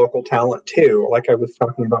in the local talent too, like I was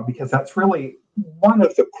talking about, because that's really one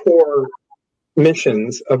of the core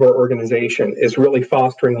missions of our organization, is really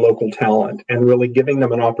fostering local talent and really giving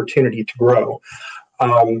them an opportunity to grow.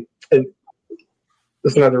 And this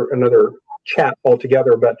is another chat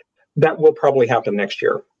altogether, but that will probably happen next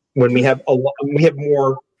year when we have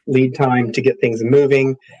more lead time to get things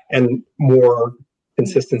moving and more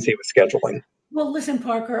consistency with scheduling. Well, listen,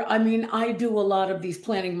 Parker, I mean, I do a lot of these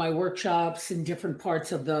planning my workshops in different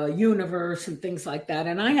parts of the universe and things like that.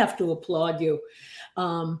 And I have to applaud you.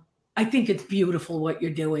 I think it's beautiful what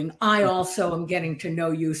you're doing. I also am getting to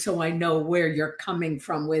know you, so I know where you're coming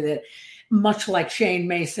from with it. Much like Shane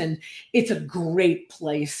Mason, it's a great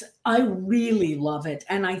place. I really love it.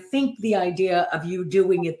 And I think the idea of you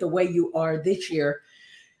doing it the way you are this year,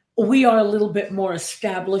 we are a little bit more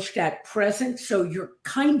established at present, so you're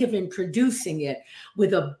kind of introducing it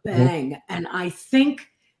with a bang. And I think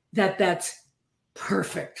that that's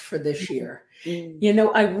perfect for this year. Mm. You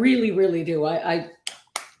know, I really, really do.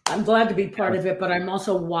 I'm glad to be part of it, but I'm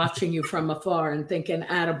also watching you from afar and thinking,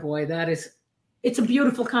 attaboy, it's a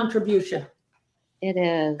beautiful contribution. It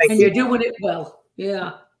is. And you're doing it well.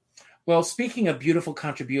 Yeah. Well, speaking of beautiful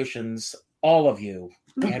contributions, all of you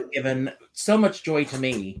have given so much joy to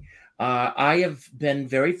me. I have been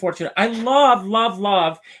very fortunate. I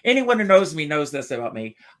love. Anyone who knows me knows this about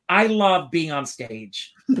me. I love being on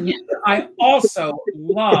stage. I also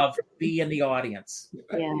love being in the audience.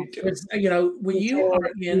 Yeah. You know, when you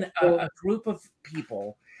are in a group of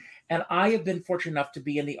people, and I have been fortunate enough to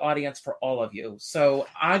be in the audience for all of you. So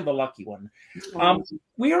I'm the lucky one.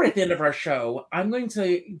 We are at the end of our show. I'm going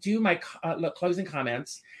to do my closing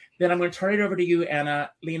comments. Then I'm going to turn it over to you,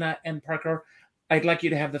 Anna, Lena, and Parker. I'd like you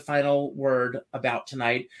to have the final word about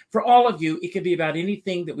tonight. For all of you, it could be about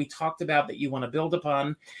anything that we talked about that you want to build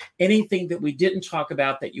upon, anything that we didn't talk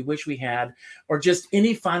about that you wish we had, or just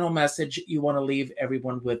any final message you want to leave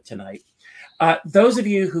everyone with tonight. Those of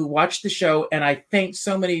you who watched the show, and I thank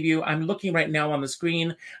so many of you, I'm looking right now on the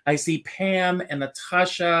screen. I see Pam and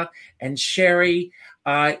Natasha and Sherry.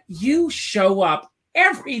 You show up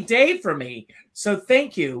every day for me. So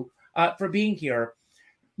thank you for being here.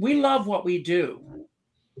 We love what we do.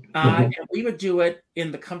 And we would do it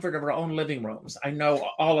in the comfort of our own living rooms. I know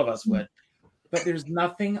all of us would. But there's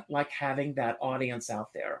nothing like having that audience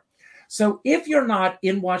out there. So if you're not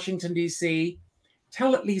in Washington, D.C.,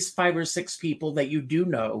 tell at least 5 or 6 people that you do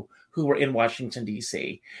know who are in Washington,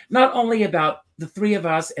 D.C. Not only about the 3 of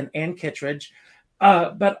us and Ann Kittredge,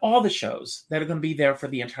 but all the shows that are going to be there for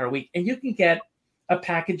the entire week. And you can get a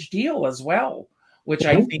package deal as well, which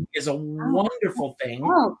I think is a wonderful thing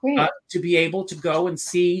to be able to go and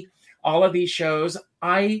see all of these shows.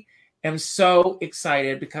 I am so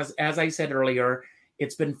excited because, as I said earlier,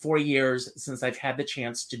 it's been 4 years since I've had the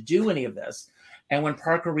chance to do any of this. And when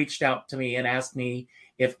Parker reached out to me and asked me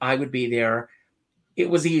if I would be there, it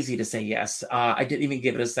was easy to say yes. I didn't even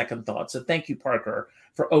give it a second thought. So thank you, Parker,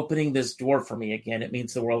 for opening this door for me again. It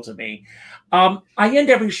means the world to me. I end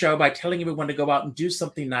every show by telling everyone to go out and do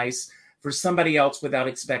something nice for somebody else without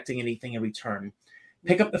expecting anything in return.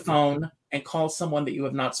 Pick up the phone and call someone that you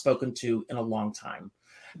have not spoken to in a long time.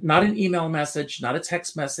 Not an email message, not a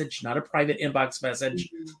text message, not a private inbox message,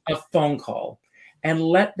 a phone call. And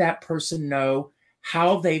let that person know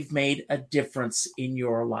how they've made a difference in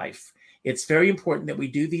your life. It's very important that we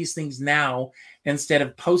do these things now instead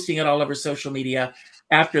of posting it all over social media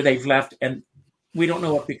after they've left and we don't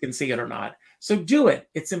know if we can see it or not. So do it.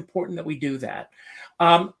 It's important that we do that.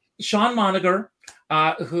 Sean Moniger,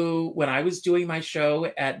 who, when I was doing my show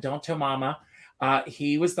at Don't Tell Mama,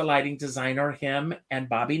 he was the lighting designer. Him and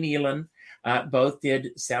Bobby Nealon both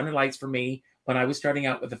did sound and lights for me when I was starting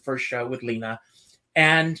out with the first show with Lena.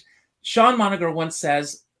 And Sean Moniger once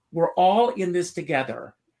says, we're all in this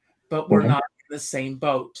together, but we're not in the same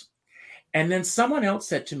boat. And then someone else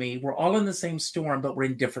said to me, we're all in the same storm, but we're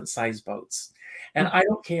in different size boats. And I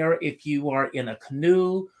don't care if you are in a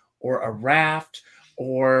canoe or a raft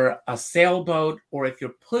or a sailboat, or if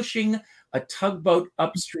you're pushing a tugboat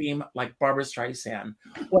upstream like Barbra Streisand,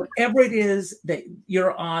 whatever it is that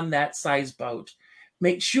you're on that size boat,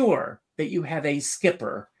 make sure that you have a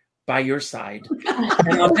skipper by your side.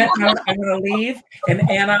 And on that note, I'm going to leave. And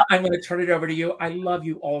Anna, I'm going to turn it over to you. I love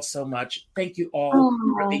you all so much. Thank you all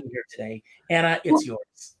for being here today. Anna, it's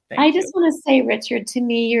yours. I just want to say, Richard, to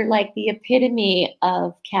me, you're like the epitome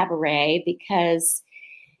of Cabaret, because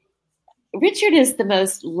Richard is the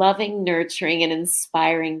most loving, nurturing, and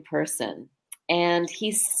inspiring person. And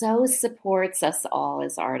he so supports us all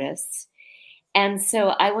as artists. And so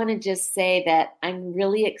I want to just say that I'm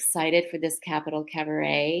really excited for this Capitol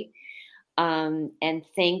Cabaret. And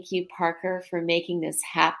thank you, Parker, for making this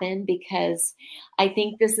happen, because I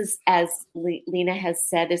think this is, as Lena has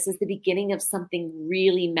said, this is the beginning of something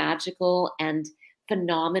really magical and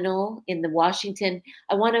phenomenal in the Washington.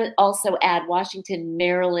 I want to also add Washington,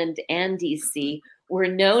 Maryland, and DC. We're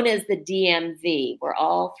known as the DMV. We're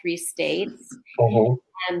all 3 states.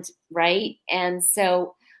 And right. And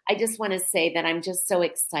so I just want to say that I'm just so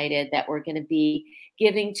excited that we're going to be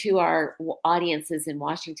giving to our audiences in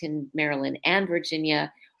Washington, Maryland, and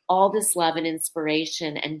Virginia all this love and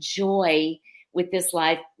inspiration and joy with this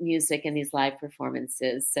live music and these live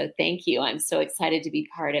performances. So thank you. I'm so excited to be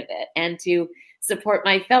part of it and to support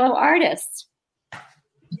my fellow artists.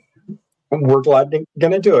 We're glad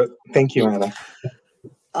going to do it. Thank you, Anna.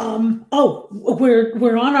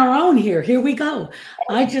 We're on our own here. Here we go.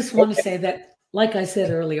 I just want to say that, like I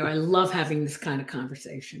said earlier, I love having this kind of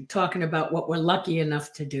conversation, talking about what we're lucky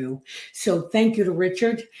enough to do. So thank you to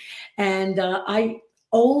Richard. And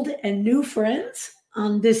old and new friends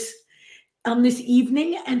on this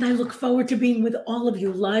evening, and I look forward to being with all of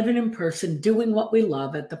you live and in person, doing what we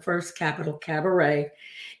love at the First Capitol Cabaret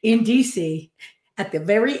in DC at the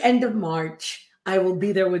very end of March. I will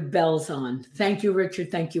be there with bells on. Thank you, Richard.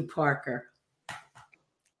 Thank you, Parker.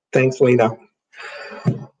 Thanks, Lena.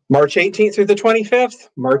 March 18th through the 25th.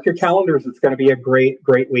 Mark your calendars. It's going to be a great,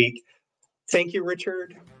 great week. Thank you,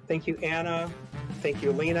 Richard. Thank you, Anna. Thank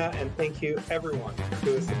you, Lena. And thank you, everyone who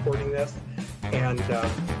is supporting this. And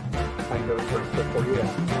I'm very grateful for you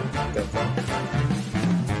all. That's all.